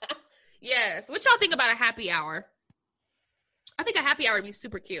 Yes. What y'all think about a happy hour? I think a happy hour would be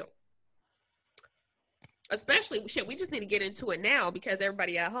super cute. Especially, shit, we just need to get into it now because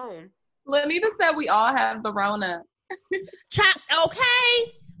everybody at home. Lanita said we all have the Rona.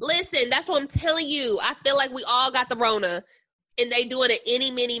 Okay. Listen, that's what I'm telling you. I feel like we all got the Rona. And they doing an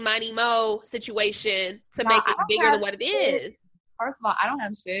any, mini, miny, mo situation to make it bigger than what it is. First of all, I don't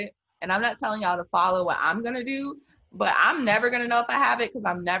have shit. And I'm not telling y'all to follow what I'm going to do. But I'm never going to know if I have it because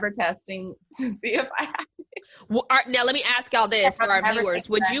I'm never testing to see if I have it. Well, now, let me ask y'all this for our viewers.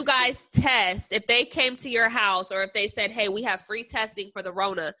 Would you guys test if they came to your house or if they said, hey, we have free testing for the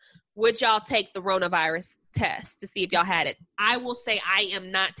Rona? Would y'all take the coronavirus test to see if y'all had it? I will say I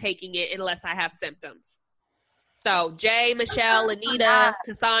am not taking it unless I have symptoms. So, Jay, Michelle, Anita,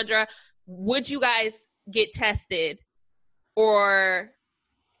 Cassandra, would you guys get tested? Or...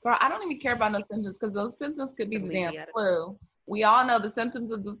 Girl, I don't even care about no symptoms because those symptoms could be the damn flu. We all know the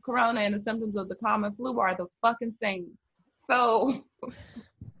symptoms of the corona and the symptoms of the common flu are the fucking same. So,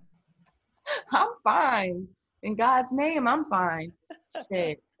 I'm fine. In God's name, I'm fine.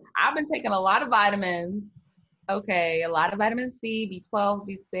 Shit. I've been taking a lot of vitamins. Okay, a lot of vitamin C, B12,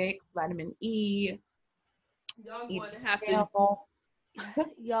 B6, vitamin E. Y'all going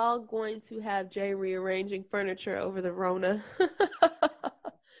to have Jay rearranging furniture over the Rona.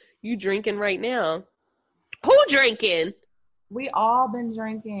 You drinking right now? Who drinking? We all been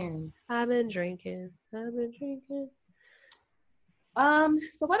drinking. I've been drinking. So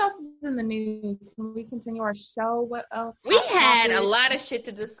what else is in the news? Can we continue our show? What else? We had a lot of shit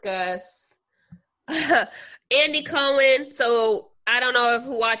to discuss. Andy Cohen. So I don't know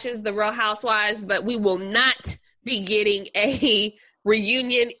who watches The Real Housewives, but we will not be getting a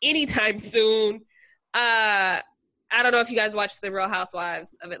reunion anytime soon. I don't know if you guys watched The Real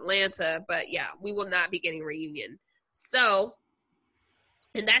Housewives of Atlanta, but yeah, we will not be getting a reunion. So,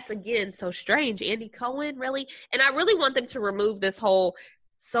 and that's again so strange. Andy Cohen, really? And I really want them to remove this whole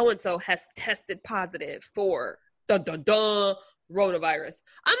so-and-so has tested positive for coronavirus.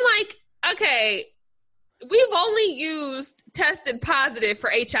 I'm like, okay, we've only used tested positive for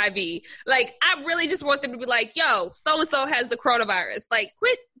HIV. Like, I really just want them to be like, yo, so-and-so has the coronavirus. Like,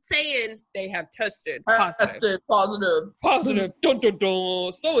 quit saying they have tested positive. Positive. Dun, dun,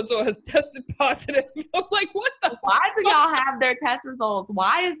 dun. So-and-so has tested positive. I'm like, what the Why do y'all have their test results?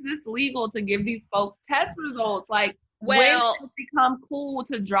 Why is this legal to give these folks test results? Like, well, when did it become cool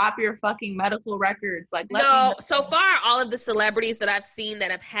to drop your fucking medical records? Like, no, so far, all of the celebrities that I've seen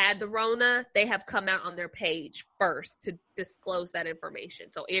that have had the Rona, they have come out on their page first to disclose that information.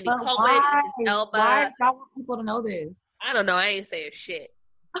 So Andy Cohen, Elba. Why do y'all want people to know this? I don't know. I ain't saying shit.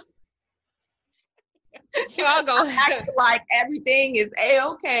 Y'all go act like everything is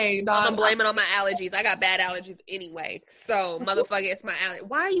A-okay, dog. I'm blaming on my allergies. I got bad allergies anyway. So, motherfucker, it's my allergy.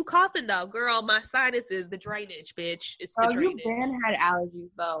 Why are you coughing, though? Girl, my sinuses, the drainage, bitch. It's the drainage. Ben had allergies,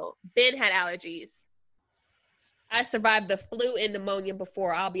 though. Ben had allergies. I survived the flu and pneumonia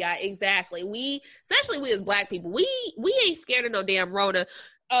before. I'll be out. Exactly. Especially we as black people, we ain't scared of no damn Rona.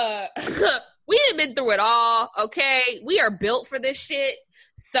 We ain't been through it all, okay? We are built for this shit.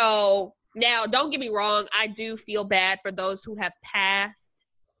 So... Now, don't get me wrong. I do feel bad for those who have passed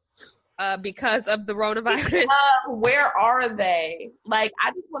because of the coronavirus. Where are they? Like,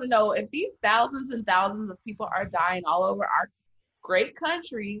 I just want to know if these thousands and thousands of people are dying all over our great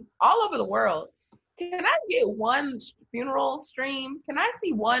country, all over the world. Can I get one funeral stream? Can I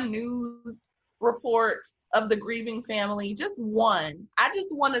see one news report of the grieving family? Just one. I just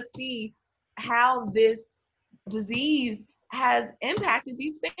want to see how this disease has impacted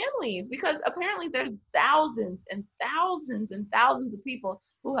these families, because apparently there's thousands and thousands and thousands of people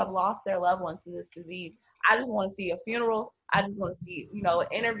who have lost their loved ones to this disease. I just want to see a funeral. I just want to see, an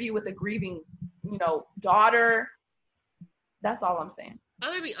interview with a grieving, daughter. That's all I'm saying.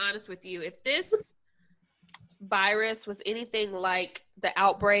 I'm going to be honest with you. If this virus was anything like the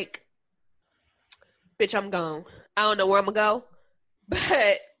outbreak, bitch, I'm gone. I don't know where I'm going to go,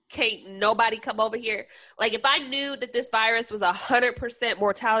 but can't nobody come over here. Like, if I knew that this virus was 100%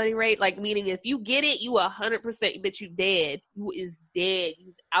 mortality rate, like, meaning if you get it, you 100%, bitch, you dead. You is dead.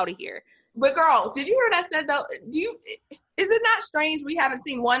 You's out of here. But girl, did you hear what I said though? Is it not strange we haven't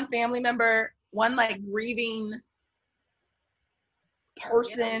seen one family member, one like grieving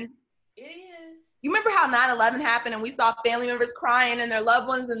person? Yeah, it is. You remember how 9/11 happened and we saw family members crying and their loved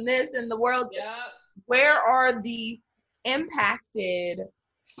ones and this and the world? Yeah. Where are the impacted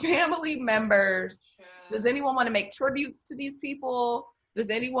family members? Does anyone want to make tributes to these people? Does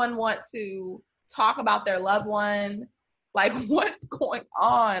anyone want to talk about their loved one? Like, what's going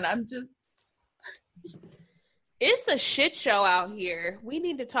on? It's a shit show out here. We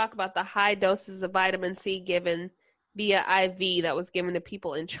need to talk about the high doses of vitamin C given via IV that was given to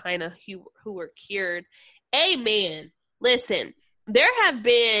people in China who were cured. Amen. Listen, there have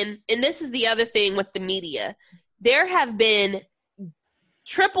been, and this is the other thing with the media, there have been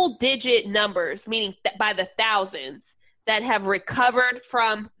triple-digit numbers, meaning by the thousands, that have recovered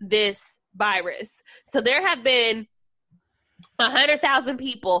from this virus. So there have been 100,000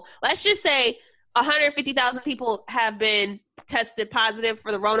 people. Let's just say 150,000 people have been tested positive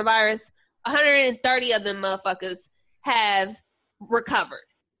for the coronavirus. 130 of them motherfuckers have recovered.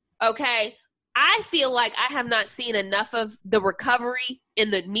 Okay? I feel like I have not seen enough of the recovery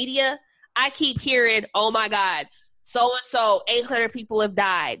in the media. I keep hearing, oh my God, so-and-so, 800 people have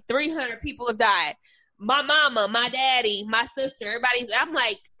died. 300 people have died. My mama, my daddy, my sister, everybody. I'm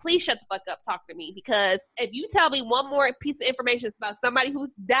like, please shut the fuck up, talk to me. Because if you tell me one more piece of information about somebody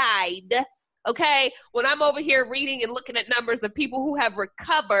who's died, okay, when I'm over here reading and looking at numbers of people who have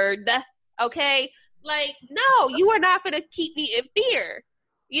recovered, okay, like, no, you are not going to keep me in fear.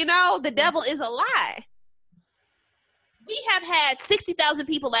 The devil is a lie. We have had 60,000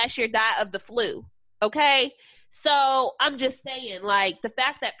 people last year die of the flu, okay? So I'm just saying, like, the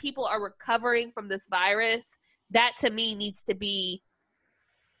fact that people are recovering from this virus, that to me needs to be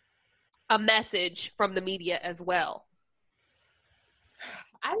a message from the media as well.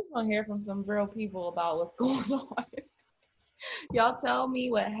 I just want to hear from some real people about what's going on. Y'all tell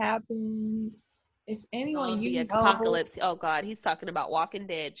me what happened. If anyone the apocalypse. Oh God, he's talking about Walking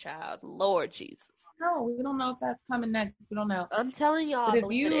Dead, child. Lord Jesus. No, we don't know if that's coming next. We don't know. I'm telling y'all, but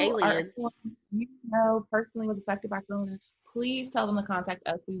if you aliens. Personally was affected by corona, please tell them to contact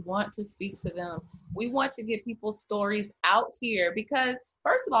us. We want to speak to them. We want to get people's stories out here because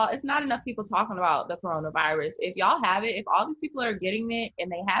first of all, it's not enough people talking about the coronavirus. If y'all have it, if all these people are getting it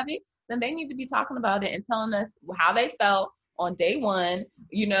and they have it, then they need to be talking about it and telling us how they felt on day one.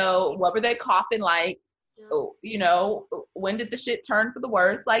 You know, what were they coughing like? You know, when did the shit turn for the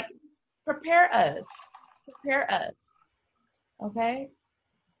worst? Like, prepare us. Okay?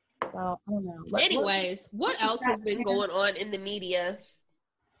 So, I don't know. Anyways, what else has been going on in the media?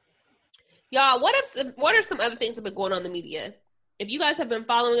 Y'all, what are some other things that have been going on in the media? If you guys have been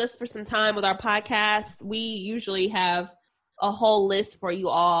following us for some time with our podcast, we usually have a whole list for you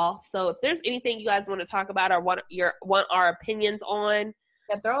all. So if there's anything you guys want to talk about or want our opinions on,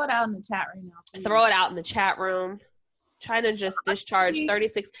 yeah, throw it out in the chat right now. Please. Throw it out in the chat room. China just discharged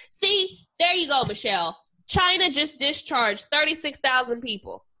 36. See, there you go, Michelle. China just discharged 36,000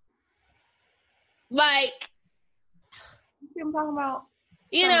 people. Like, you see what I'm talking about?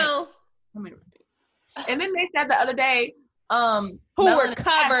 You know. And then they said the other day, who were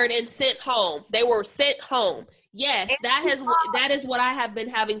recovered and sent home. They were sent home. Yes, that is what I have been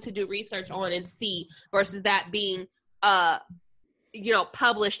having to do research on and see versus that being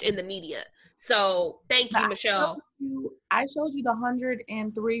published in the media. So thank you, Michelle. I showed you the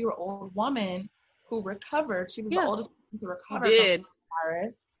 103-year-old woman who recovered. She was the oldest person to recover from the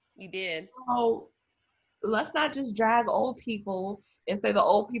virus. You did. So let's not just drag old people and say the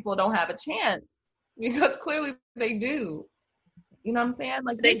old people don't have a chance, because clearly they do. You know what I'm saying?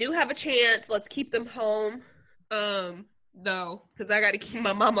 Like, they do have a chance. Let's keep them home. No, because I got to keep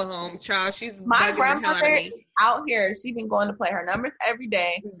my mama home, child. She's my grandmother is out here. She's been going to play her numbers every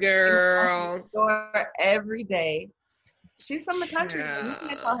day. Girl. Every day. She's from the country. Yeah. You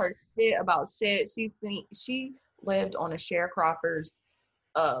can't tell her shit about shit. She lived on a sharecropper's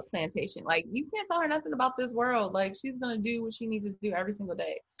plantation. Like, you can't tell her nothing about this world. Like, she's going to do what she needs to do every single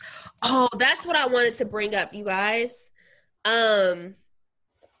day. Oh, that's what I wanted to bring up, you guys.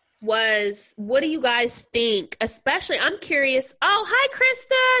 Was what do you guys think? Especially, I'm curious. Oh, hi,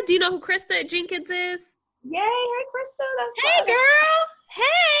 Krista. Do you know who Krista Jenkins is? Yay, hey, Krista. Hey, girl.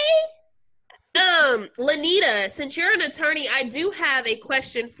 Hey. Lanita, since you're an attorney, I do have a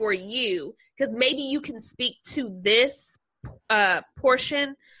question for you, because maybe you can speak to this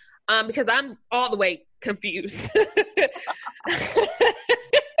portion, because I'm all the way confused.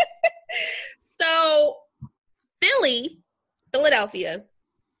 So, Philadelphia,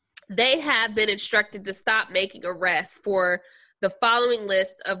 they have been instructed to stop making arrests for the following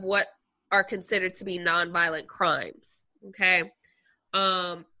list of what are considered to be nonviolent crimes. Okay.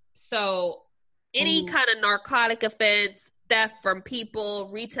 So any kind of narcotic offense, theft from people,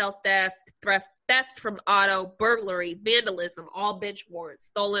 retail theft from auto, burglary, vandalism, all bench warrants,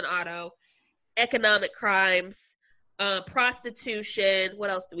 stolen auto, economic crimes, prostitution. What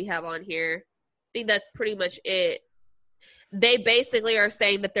else do we have on here? I think that's pretty much it. They basically are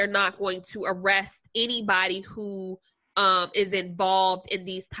saying that they're not going to arrest anybody who is involved in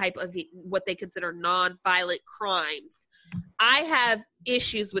these type of what they consider nonviolent crimes. I have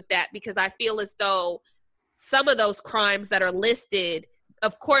issues with that, because I feel as though some of those crimes that are listed,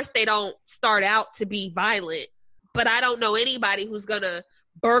 of course, they don't start out to be violent, but I don't know anybody who's going to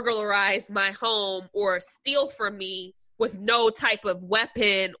burglarize my home or steal from me with no type of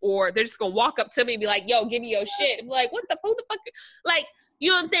weapon, or they're just gonna walk up to me and be like, yo, give me your shit. And be like, who the fuck? Like, you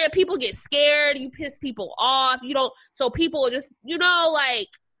know what I'm saying? People get scared. You piss people off. So people are just, like,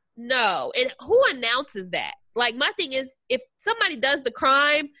 no. And who announces that? Like, my thing is, if somebody does the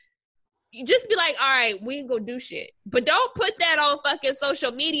crime, you just be like, all right, we ain't gonna do shit. But don't put that on fucking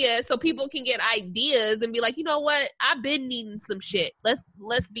social media so people can get ideas and be like, you know what? I've been needing some shit. Let's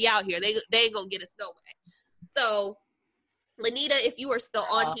be out here. They ain't gonna get us no way. So, Lanita, if you are still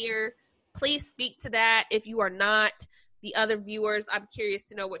on here, please speak to that. If you are not, the other viewers, I'm curious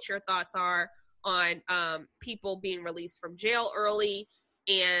to know what your thoughts are on people being released from jail early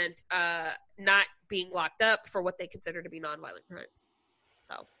and not being locked up for what they consider to be nonviolent crimes.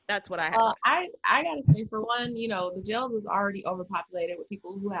 So that's what I have. I gotta say, for one, the jails was already overpopulated with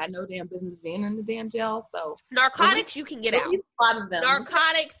people who had no damn business being in the damn jail. So narcotics, you can get out. A lot of them.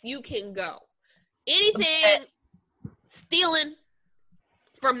 Narcotics, you can go. Anything stealing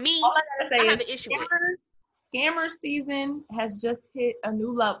from me, all I gotta say I have an issue with. Scammer season has just hit a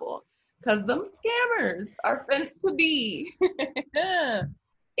new level, because them scammers are meant to be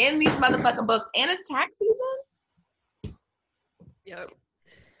in these motherfucking books, and it's tax season. Yep.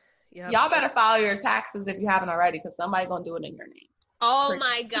 Y'all better file your taxes if you haven't already, because somebody's gonna do it in your name. Oh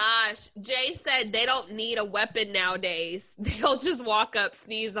my gosh. Jay said they don't need a weapon nowadays. They'll just walk up,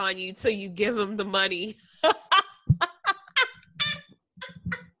 sneeze on you till you give them the money.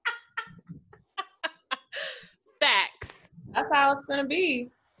 Facts. That's how it's gonna be.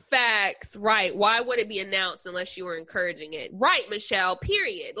 Facts, right? Why would it be announced unless you were encouraging it? Right, Michelle.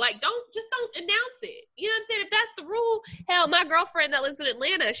 Period. Like, don't announce it. You know what I'm saying? If that's the rule, hell, my girlfriend that lives in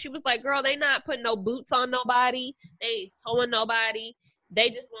Atlanta, she was like, "Girl, they not putting no boots on nobody. They ain't towing nobody. They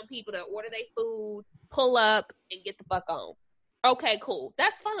just want people to order their food, pull up, and get the fuck on." Okay, cool.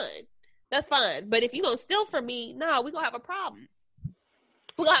 That's fine. That's fine. But if you gonna steal from me, no, we gonna have a problem.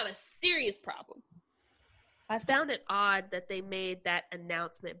 We gonna have a serious problem. I found it odd that they made that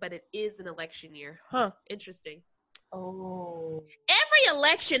announcement, but it is an election year. Huh. Interesting. Oh. Every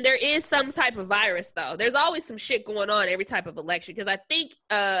election, there is some type of virus, though. There's always some shit going on every type of election. Because I think,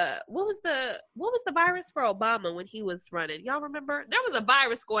 what was the virus for Obama when he was running? Y'all remember? There was a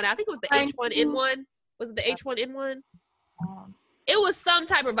virus going out. I think it was the H1N1. Was it the H1N1? It was some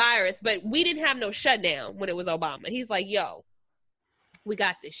type of virus, but we didn't have no shutdown when it was Obama. He's like, yo, we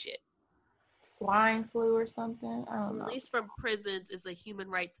got this shit. Swine flu or something? I don't know. Release from prisons is a human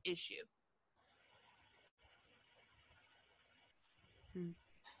rights issue.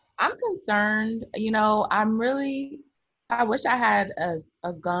 I'm concerned. You know, I wish I had a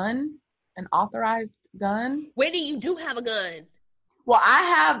gun, an authorized gun. Wendy, you do have a gun. Well, I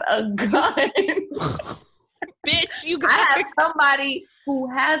have a gun. Bitch, I have somebody who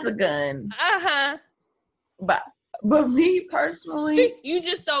has a gun. Uh-huh. But me personally, you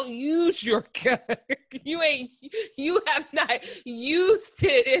just don't use your gun. You have not used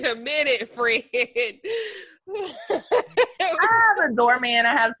it in a minute, friend. I have a doorman.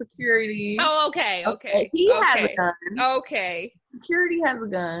 I have security. Oh, okay. He has a gun. Okay. Security has a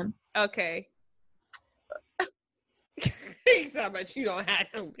gun. Okay. So much you don't have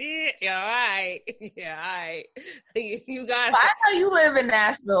no bitch. Yeah, all right. You got. I know you live in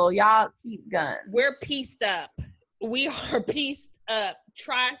Nashville. Y'all keep guns. We're pieced up. We are pieced up.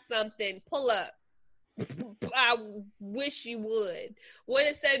 Try something. Pull up. I wish you would. What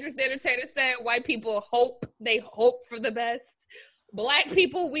did Cedric the Entertainer say? White people hope. They hope for the best. Black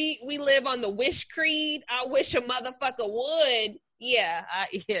people, we live on the wish creed. I wish a motherfucker would. Yeah.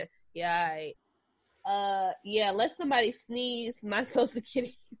 Let somebody sneeze. My social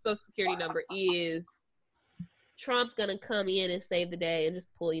security number is Trump gonna come in and save the day and just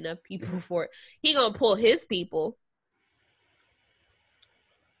pull enough people for it. He gonna pull his people.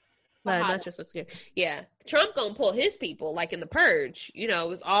 But not just social security. Yeah. Trump gonna pull his people, like in the Purge. You know, it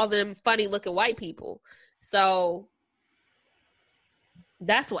was all them funny looking white people. So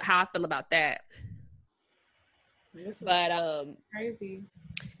that's how I feel about that. But crazy.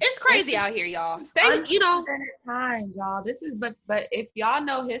 It's crazy out here, y'all. Times, y'all. This is, but if y'all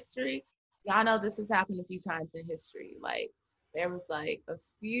know history, y'all know this has happened a few times in history. Like there was like a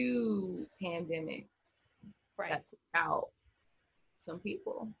few pandemics that took out some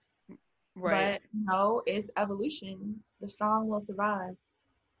people. Right. But no, it's evolution. The strong will survive.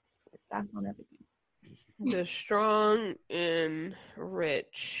 That's on everything. The strong and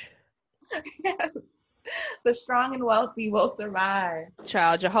rich. Yes. The strong and wealthy will survive.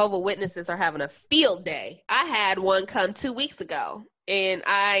 Child, Jehovah's Witnesses are having a field day. I had one come 2 weeks ago, and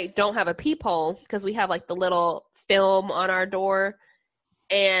I don't have a peephole because we have like the little film on our door.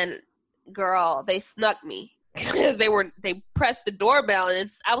 And girl, they snuck me because they pressed the doorbell,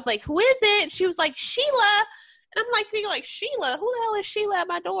 and I was like, "Who is it?" And she was like, "Sheila." And I'm like thinking, like, Sheila? Who the hell is Sheila at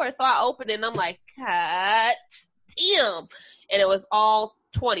my door? So I opened it, and I'm like, God damn. And it was all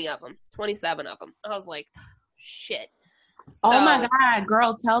 20 of them, 27 of them. I was like, shit. Oh my God,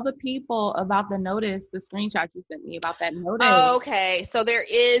 girl, tell the people about the notice, the screenshot you sent me about that notice. Okay, so there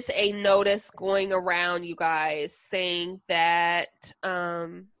is a notice going around, you guys, saying that it's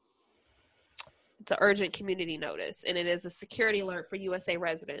an urgent community notice, and it is a security alert for USA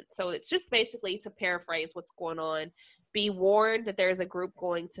residents. So it's just basically, to paraphrase what's going on, be warned that there is a group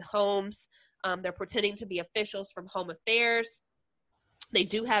going to homes. They're pretending to be officials from Home Affairs. They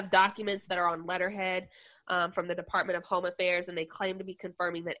do have documents that are on letterhead from the Department of Home Affairs, and they claim to be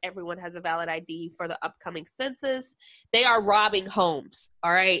confirming that everyone has a valid ID for the upcoming census. They are robbing homes,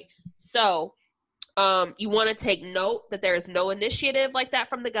 all right? So you want to take note that there is no initiative like that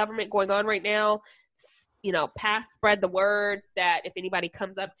from the government going on right now. You know, spread the word that if anybody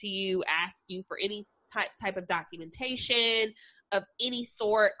comes up to you, ask you for any type of documentation of any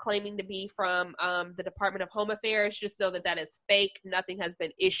sort claiming to be from the Department of Home Affairs, just know that that is fake. Nothing has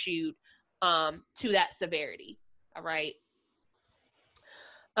been issued to that severity. All right.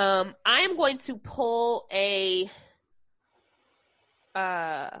 I am going to pull a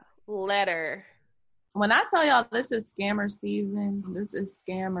letter. When I tell y'all this is scammer season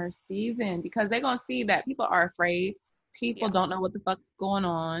because they're going to see that people are afraid People don't know what the fuck's going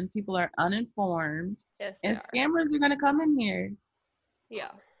on. People are uninformed. Yes, and scammers are going to come in here.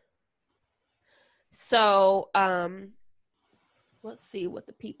 Yeah. So, let's see what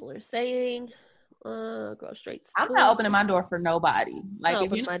the people are saying. Go straight. I'm not opening my door for nobody. Like,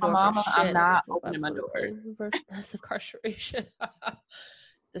 if you know my mama, I'm not opening my door. Mass incarceration.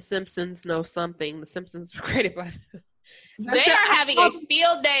 The Simpsons know something. The Simpsons were created by They are having a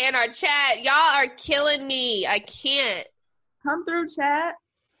field day in our chat. Y'all are killing me. I can't. Come through, chat.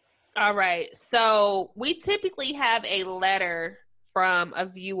 All right. So we typically have a letter from a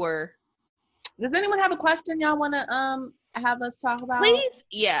viewer. Does anyone have a question y'all want to have us talk about?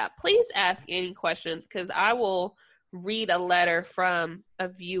 Please ask any questions, because I will read a letter from a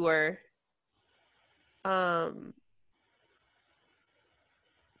viewer.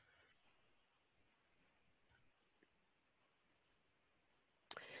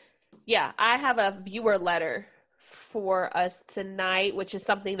 Yeah, I have a viewer letter for us tonight, which is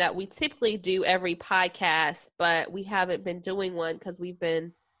something that we typically do every podcast, but we haven't been doing one because we've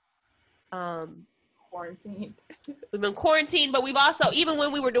been quarantined. We've been quarantined, but we've also, even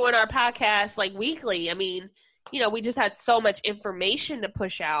when we were doing our podcast like weekly, I mean, we just had so much information to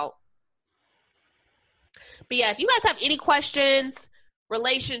push out. But yeah, if you guys have any questions,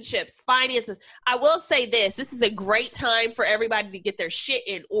 relationships, finances, I will say this is a great time for everybody to get their shit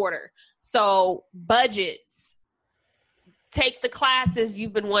in order. So budgets, take the classes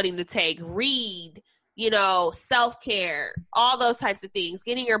you've been wanting to take, read, self-care, all those types of things,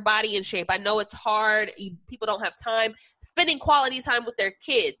 getting your body in shape. I know it's hard. People don't have time, spending quality time with their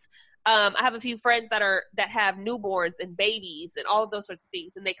kids. I have a few friends that have newborns and babies and all of those sorts of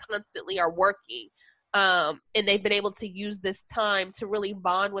things, and they constantly are working. And they've been able to use this time to really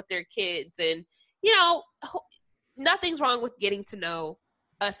bond with their kids. And, nothing's wrong with getting to know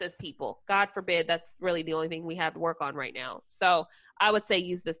us as people. God forbid, that's really the only thing we have to work on right now. So I would say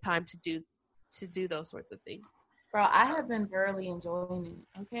use this time to do those sorts of things. Bro, I have been thoroughly enjoying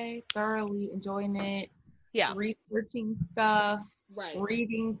it. Okay? Thoroughly enjoying it. Yeah. Researching stuff. Right.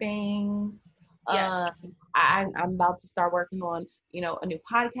 Reading things. Yes. I'm about to start working on, a new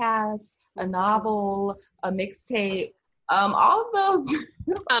podcast, a novel, a mixtape, all of those.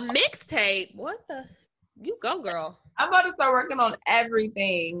 A mixtape? What the? You go, girl. I'm about to start working on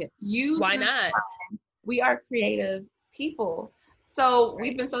everything. Why not? We are creative people. So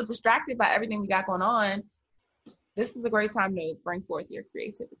we've been so distracted by everything we got going on. This is a great time to bring forth your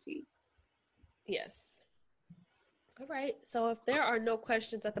creativity. Yes. All right. So if there are no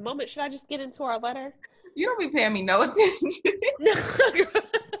questions at the moment, should I just get into our letter? You don't be paying me no attention. No.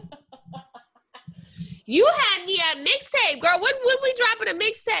 You had me at mixtape, girl. When we dropping a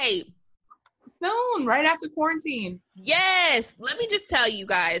mixtape? Soon, right after quarantine. Yes. Let me just tell you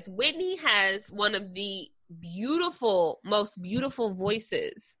guys, Whitney has one of the most beautiful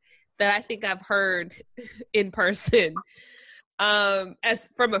voices that I think I've heard in person, as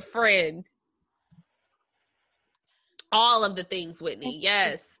from a friend. All of the things, Whitney.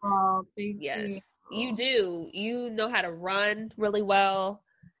 Yes. Oh, thank you. You do. You know how to run really well.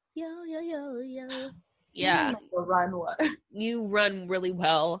 Yo. Yeah. Run what? You run really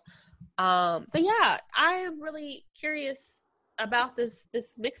well. So yeah, I am really curious about this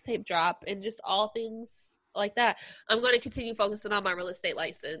mixtape drop and just all things like that. I'm going to continue focusing on my real estate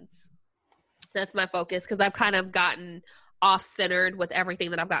license. That's my focus, because I've kind of gotten off-centered with everything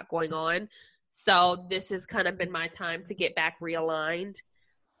that I've got going on. So this has kind of been my time to get back realigned.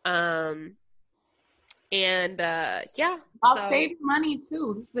 Yeah. I'll save money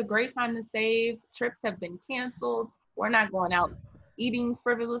too. This is a great time to save. Trips have been canceled. We're not going out eating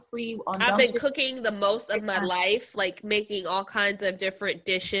frivolously. I've been cooking the most of my life, like making all kinds of different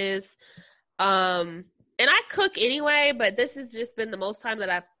dishes. And I cook anyway, but this has just been the most time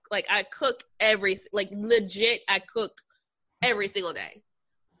that I cook legit, I cook every single day.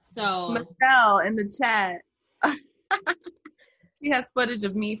 So Michelle in the chat. She has footage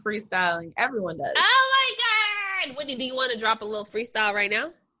of me freestyling. Everyone does. Oh my God. Whitney, do you want to drop a little freestyle right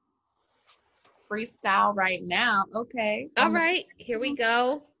now? Freestyle right now. Okay. All right. Here we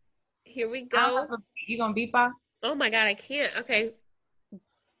go. You gonna beatbox? Oh my God, I can't. Okay.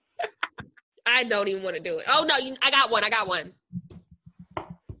 I don't even want to do it. Oh no, I got one.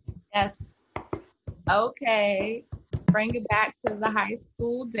 Yes. Okay. Bring it back to the high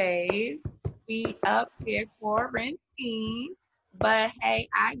school days. We up here quarantine. But hey,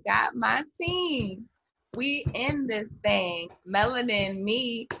 I got my team. We in this thing. Melanin,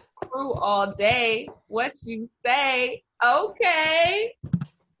 me, crew all day. What you say? Okay.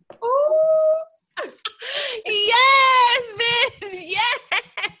 Ooh. Yes, bitch. Yes.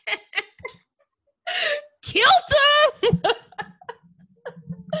 Killed them.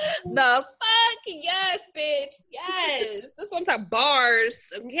 The fuck? Yes, bitch. Yes. That's what I'm talking. Bars.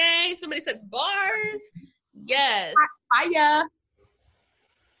 Okay. Somebody said bars. Yes. Hiya.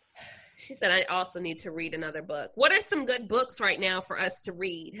 She said I also need to read another book. What are some good books right now for us to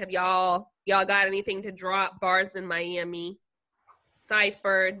read? Have y'all got anything to drop? Bars in Miami.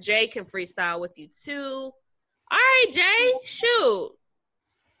 Cypher. Jay can freestyle with you too. All right, Jay. Shoot.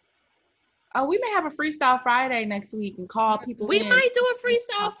 Oh, we may have a freestyle Friday next week and call people. We might do a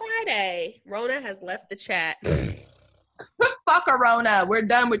freestyle Friday. Rona has left the chat. Fuck a Rona. We're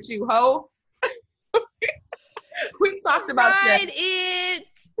done with you, ho. We talked about that. It.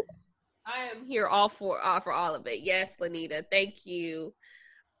 I am here all for all of it. Yes, Lanita. Thank you.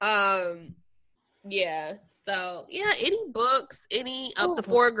 Yeah. So yeah, any books, any of the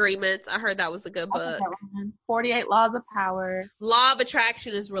 4 Agreements. I heard that was a good book. 48 Laws of Power. Law of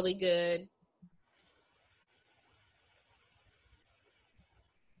Attraction is really good.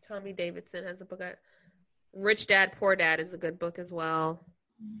 Tommy Davidson has a book. Rich Dad, Poor Dad is a good book as well.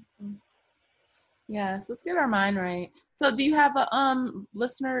 Yes, let's get our mind right. So do you have a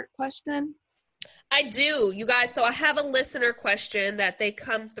listener question? I do, you guys. So I have a listener question that they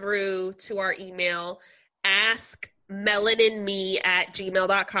come through to our email,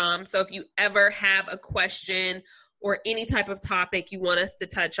 askmelaninme@gmail.com. So if you ever have a question or any type of topic you want us to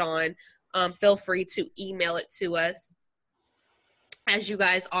touch on, feel free to email it to us, as you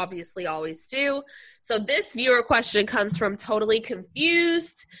guys obviously always do. So this viewer question comes from Totally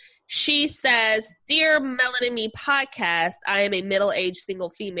Confused. She says, Dear Melanin Me podcast, I am a middle-aged single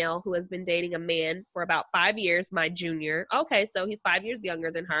female who has been dating a man for about 5 years, my junior. Okay, so he's 5 years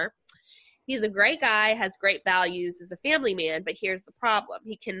younger than her. He's a great guy, has great values, is a family man, but here's the problem.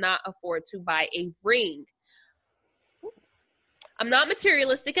 He cannot afford to buy a ring. I'm not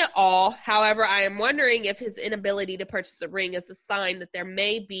materialistic at all. However, I am wondering if his inability to purchase a ring is a sign that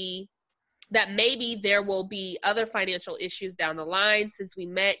maybe there will be other financial issues down the line. Since we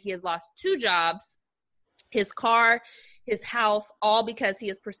met, he has lost 2 jobs, his car, his house, all because he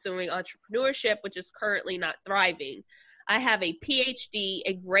is pursuing entrepreneurship, which is currently not thriving. I have a PhD,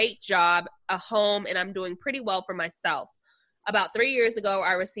 a great job, a home, and I'm doing pretty well for myself. About 3 years ago,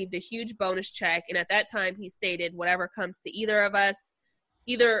 I received a huge bonus check, and at that time, he stated, whatever comes to either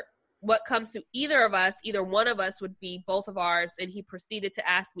one of us would be both of ours, and he proceeded to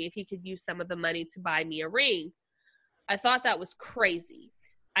ask me if he could use some of the money to buy me a ring. I thought that was crazy.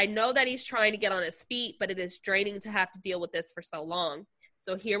 I know that he's trying to get on his feet, but it is draining to have to deal with this for so long.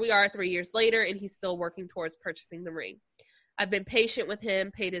 So here we are 3 years later, and he's still working towards purchasing the ring. I've been patient with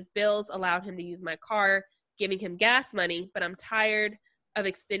him, paid his bills, allowed him to use my car, giving him gas money, but I'm tired of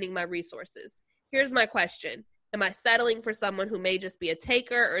extending my resources. Here's my question. Am I settling for someone who may just be a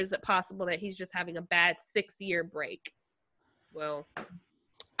taker, or is it possible that he's just having a bad 6-year break? Well,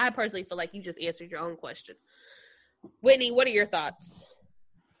 I personally feel like you just answered your own question. Whitney, what are your thoughts?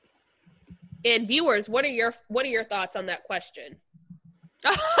 And viewers, what are your thoughts on that question?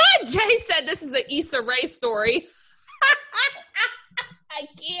 Jay said this is an Issa Rae story. I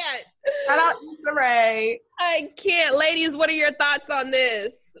can't. Shout out Issa Rae. I can't. Ladies, what are your thoughts on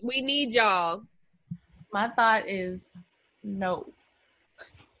this? We need y'all. My thought is no.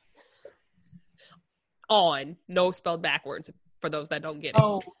 On. No spelled backwards for those that don't get it.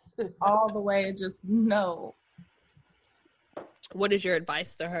 Oh, all the way, just no. What is your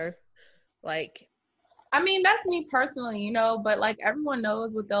advice to her? Like, I mean, that's me personally, but like everyone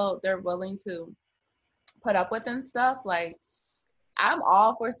knows what they're willing to put up with and stuff. Like, I'm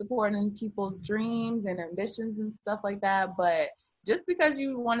all for supporting people's dreams and ambitions and stuff like that. But just because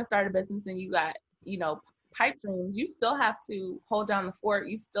you want to start a business and you got, pipe dreams, you still have to hold down the fort.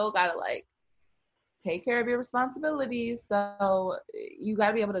 You still got to like take care of your responsibilities. So you got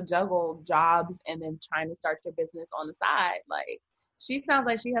to be able to juggle jobs and then trying to start your business on the side. Like, she sounds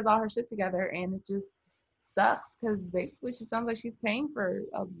like she has all her shit together, and it just sucks because basically she sounds like she's paying for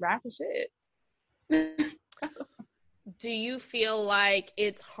a rack of shit. Do you feel like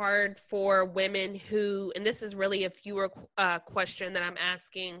it's hard for women who, and this is really a viewer question that I'm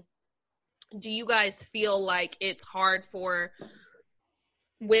asking, do you guys feel like it's hard for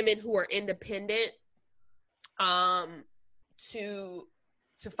women who are independent to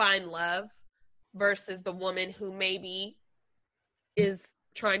find love versus the woman who maybe is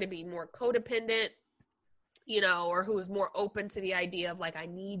trying to be more codependent, or who is more open to the idea of like, I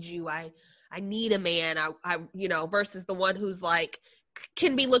need you, I need a man, I versus the one who's like,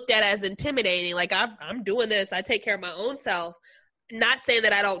 can be looked at as intimidating. Like, I'm doing this, I take care of my own self. Not saying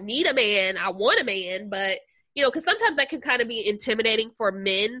that I don't need a man, I want a man, but, because sometimes that can kind of be intimidating for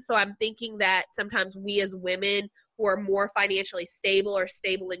men. So I'm thinking that sometimes we as women who are more financially stable or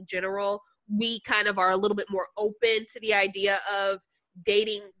stable in general, we kind of are a little bit more open to the idea of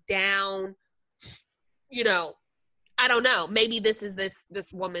dating down, you know, I don't know. Maybe this is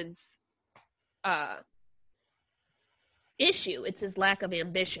this woman's issue. It's his lack of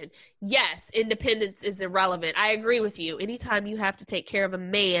ambition. Yes, independence is irrelevant. I agree with you. Anytime you have to take care of a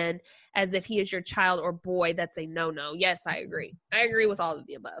man as if he is your child or boy, that's a no-no. Yes, I agree. I agree with all of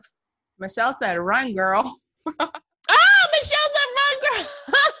the above. Michelle said, run, girl. Oh, Michelle said, run, girl.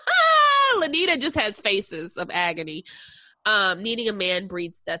 Lanita just has faces of agony. Needing a man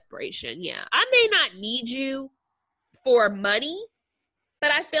breeds desperation. Yeah. I may not need you for money,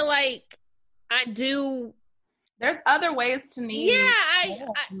 but I feel like I do. There's other ways to need. Yeah, I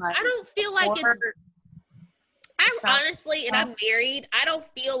don't feel like it's. I honestly, and I'm married, I don't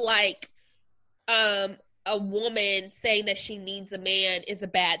feel like a woman saying that she needs a man is a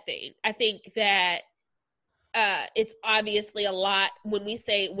bad thing. I think that it's obviously a lot when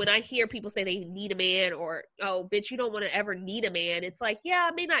I hear people say they need a man or, oh, bitch, you don't want to ever need a man. It's like, yeah,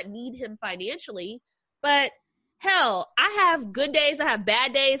 I may not need him financially, but hell, I have good days. I have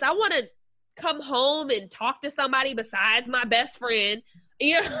bad days. I want to come home and talk to somebody besides my best friend.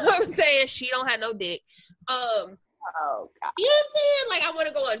 You know what I'm saying? She don't have no dick. Oh, God. You know what I'm saying? Like, I want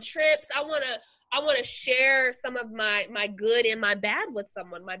to go on trips. I want to share some of my good and my bad with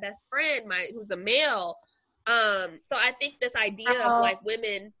someone, my best friend, who's a male. So I think this idea of like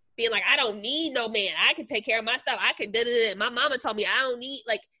women being like, I don't need no man. I can take care of myself. I can do it. My mama told me I don't need,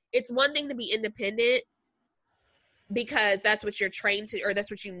 like, it's one thing to be independent because that's what you're trained to, or that's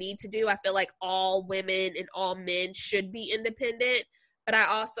what you need to do. I feel like all women and all men should be independent, but I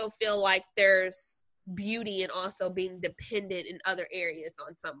also feel like there's beauty in also being dependent in other areas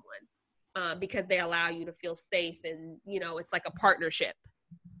on someone, because they allow you to feel safe and, you know, it's like a partnership.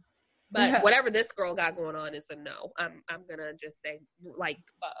 But whatever this girl got going on is a no. I'm gonna just say, like,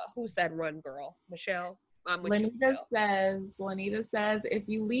 who said run, girl? Michelle? Lanita says, if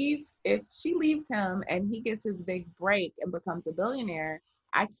she leaves him and he gets his big break and becomes a billionaire,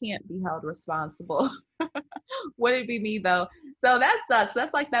 I can't be held responsible. Would it be me though? So that sucks.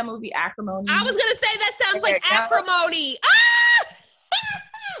 That's like that movie Acrimony. I was gonna say that sounds like Acrimony.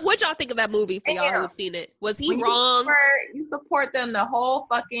 What y'all think of that movie for y'all who've seen it? Was he wrong? You support them the whole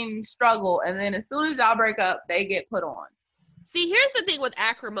fucking struggle, and then as soon as y'all break up, they get put on. See, here's the thing with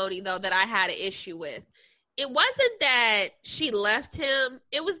Acrimony, though, that I had an issue with. It wasn't that she left him.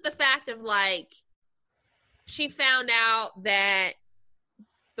 It was the fact of, like, she found out that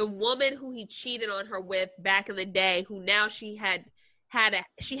the woman who he cheated on her with back in the day, who now she had to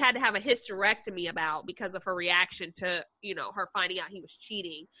have a hysterectomy about because of her reaction to, you know, her finding out he was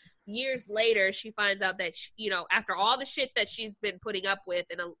cheating. Years later, she finds out that, you know, after all the shit that she's been putting up with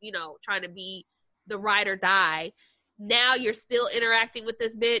and, you know, trying to be the ride or die, now you're still interacting with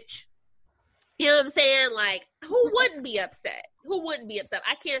this bitch. You know what I'm saying? Like, who wouldn't be upset? Who wouldn't be upset?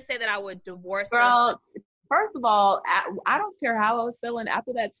 I can't say that I would divorce Girl, first of all, I don't care how I was feeling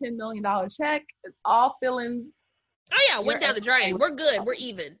after that $10 million check. All feelings. Oh, yeah, went down the drain. We're good. We're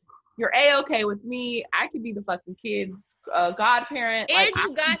even. You're A-okay with me. I could be the fucking kid's godparent. And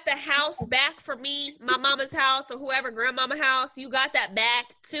you got the house back for me, my mama's house or whoever, grandmama house. You got that back,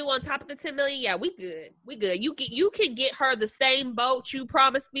 too, on top of the $10 million. Yeah, we good. We good. You can get her the same boat you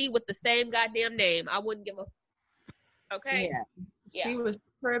promised me with the same goddamn name. I wouldn't give a... Okay? Yeah. She was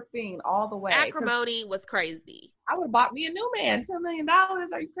tripping all the way. Acrimony was crazy. I would have bought me a new man. $10 million.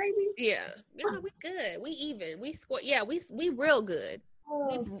 Are you crazy? Yeah. Yeah, we good. We even. We squat. Yeah, we real good.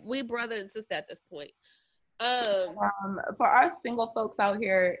 We brother and sister at this point. For our single folks out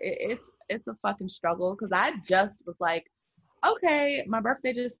here, it's a fucking struggle because I just was like, okay, my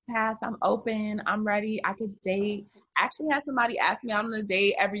birthday just passed. I'm open. I'm ready. I could date. Actually had somebody ask me out on a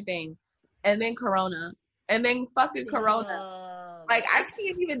date, everything, and then Corona, and then fucking Corona. Like I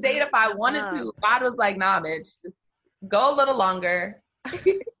can't even date if I wanted to. God was like, nah, bitch, go a little longer.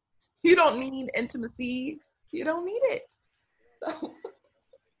 You don't need intimacy. You don't need it. So.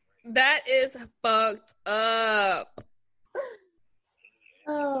 That is fucked up.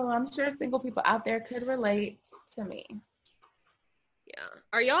 Oh, I'm sure single people out there could relate to me. Yeah.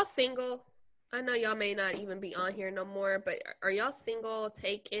 Are y'all single? I know y'all may not even be on here no more, but are y'all single,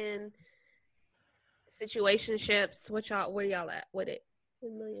 taking situationships? Where y'all at with it?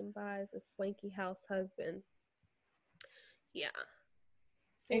 10 million buys a swanky house husband. Yeah.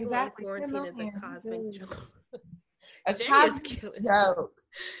 Single exactly. quarantine is a cosmic joke. A cosmic joke.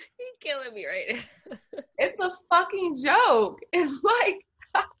 He's killing me right now. It's a fucking joke. It's like,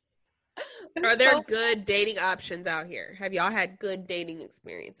 Are there good dating options out here? Have y'all had good dating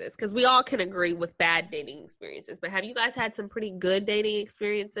experiences? Because we all can agree with bad dating experiences, but have you guys had some pretty good dating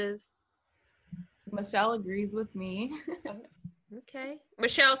experiences? Michelle agrees with me. Okay.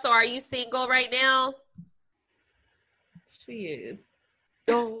 Michelle, so are you single right now? She is.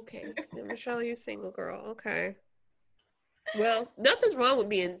 Oh, okay. So Michelle, you're single, girl. Okay. Well, nothing's wrong with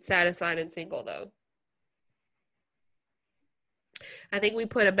being satisfied and single, though. I think we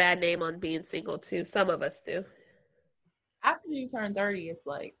put a bad name on being single, too. Some of us do. After you turn 30, it's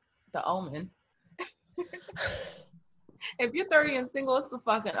like the omen. If you're 30 and single, it's the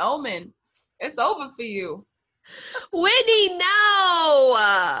fucking omen. It's over for you. Whitney,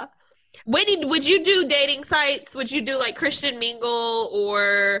 no! Whitney, would you do dating sites? Would you do like Christian Mingle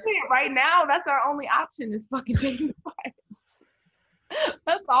or... Right now, that's our only option is fucking dating sites.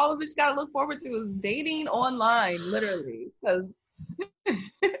 That's all of it you gotta look forward to is dating online, literally. Because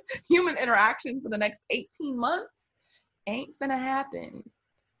human interaction for the next 18 months ain't gonna happen.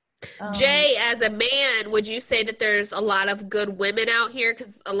 Jay, as a man, would you say that there's a lot of good women out here?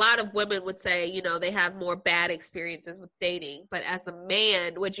 Because a lot of women would say, you know, they have more bad experiences with dating. But as a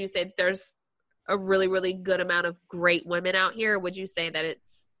man, would you say there's a really, really good amount of great women out here? Or would you say that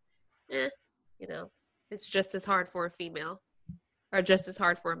it's, you know, it's just as hard for a female or just as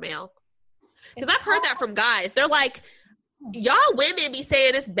hard for a male? Because I've heard that from guys. They're like, y'all women be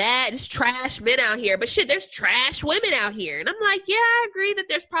saying it's bad, it's trash men out here, but shit, there's trash women out here. And I'm like, yeah, I agree that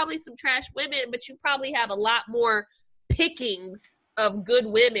there's probably some trash women, but you probably have a lot more pickings of good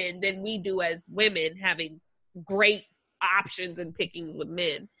women than we do as women, having great options and pickings with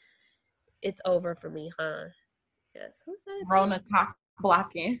men. It's over for me, huh? Yes. Who's that? Rona cock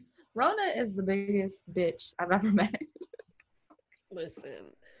blocking. Rona is the biggest bitch I've ever met.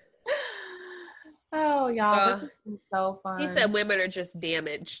 Listen. Oh, y'all, this is so fun. He said women are just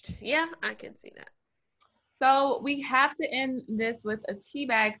damaged. Yeah, I can see that. So we have to end this with a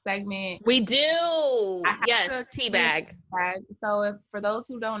teabag segment. We do. Yes, teabag. So for those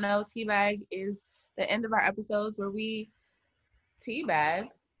who don't know, teabag is the end of our episodes where we teabag.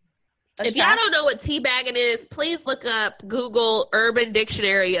 If y'all don't know what teabagging is, please look up Google Urban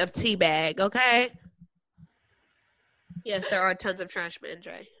Dictionary of teabag, okay? Yes, there are tons of trash men,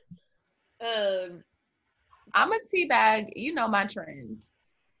 Dre. I'm a teabag. You know my trend.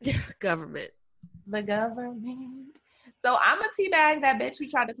 Government. The government. So I'm a teabag that bitch who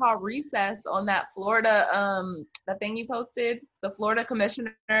tried to call recess on that Florida, the thing you posted, the Florida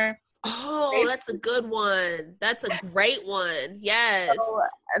commissioner. Oh, that's a good one. That's a great one. Yes. So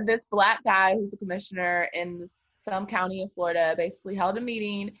this black guy who's the commissioner in some county in Florida basically held a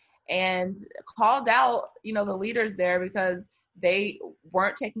meeting and called out, you know, the leaders there because they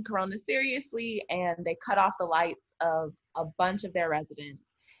weren't taking Corona seriously and they cut off the lights of a bunch of their residents.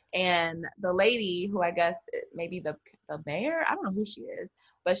 And the lady, who I guess maybe the mayor, I don't know who she is,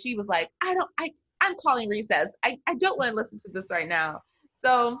 but she was like, I'm calling recess. I don't want to listen to this right now.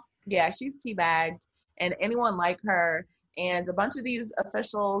 So yeah, she's teabagged, and anyone like her and a bunch of these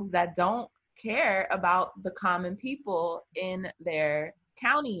officials that don't care about the common people in their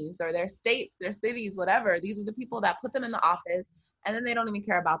counties or their states, their cities, whatever. These are the people that put them in the office, and then they don't even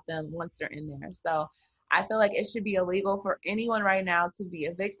care about them once they're in there. So I feel like it should be illegal for anyone right now to be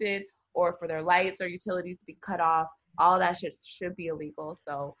evicted or for their lights or utilities to be cut off. All that shit should be illegal.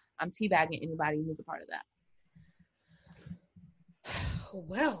 So I'm teabagging anybody who's a part of that.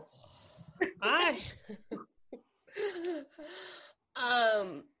 Well, I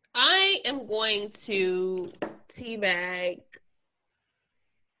am going to teabag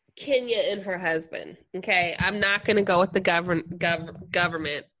Kenya and her husband. Okay, I'm not going to go with the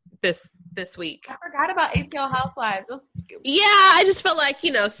government this week. I forgot about ATL Housewives. Yeah, I just felt like,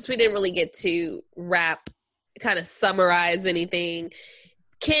 you know, since we didn't really get to kind of summarize anything,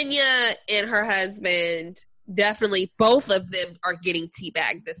 Kenya and her husband, definitely both of them are getting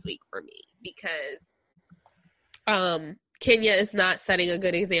teabagged this week for me because Kenya is not setting a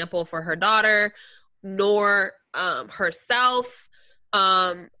good example for her daughter nor herself.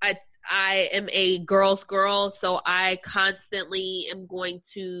 I am a girl's girl, so I constantly am going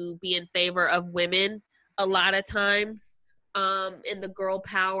to be in favor of women a lot of times in the girl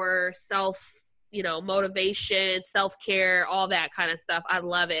power, motivation, self-care, all that kind of stuff. I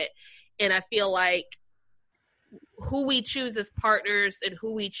love it. And I feel like who we choose as partners and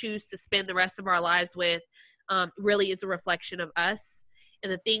who we choose to spend the rest of our lives with really is a reflection of us.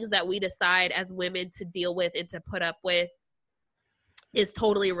 And the things that we decide as women to deal with and to put up with is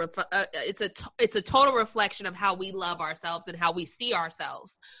totally it's a total reflection of how we love ourselves and how we see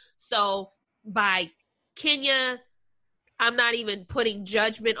ourselves. So by Kenya, I'm not even putting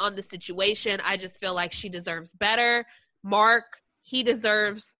judgment on the situation. I just feel like she deserves better. Mark, he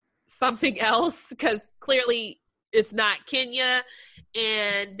deserves something else because clearly it's not Kenya,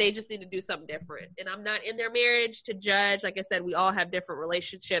 and they just need to do something different. And I'm not in their marriage to judge. Like I said, we all have different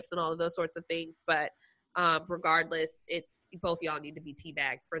relationships and all of those sorts of things, but regardless, it's both y'all need to be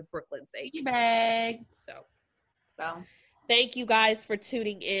teabagged for Brooklyn's sake. Teabagged. So thank you guys for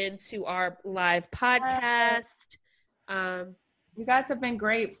tuning in to our live podcast. You guys have been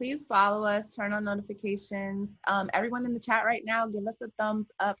great. Please follow us, turn on notifications. Everyone in the chat right now, give us a thumbs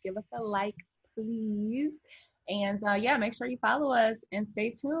up, give us a like, please. And make sure you follow us and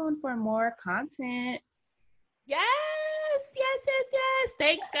stay tuned for more content. Yes.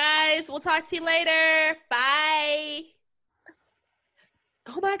 Thanks, guys. We'll talk to you later. Bye.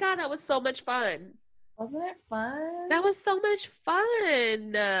 Oh my God, that was so much fun. Wasn't it fun? That was so much fun.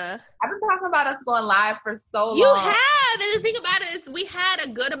 I've been talking about us going live for so long. You have. And the thing about it is we had a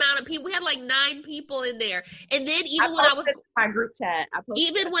good amount of people. We had like 9 people in there. And then when I was my group chat,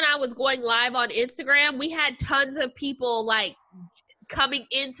 when I was going live on Instagram, we had tons of people like coming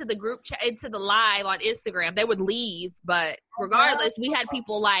into the group chat, into the live on Instagram. They would leave, but regardless, we had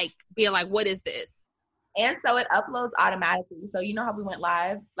people like being like, what is this? And so it uploads automatically. So you know how we went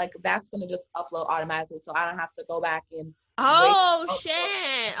live? Like that's going to just upload automatically. So I don't have to go back and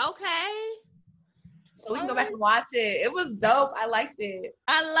shit. Okay. So we can go back and watch it. It was dope. I liked it.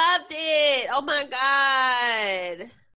 I loved it. Oh my God.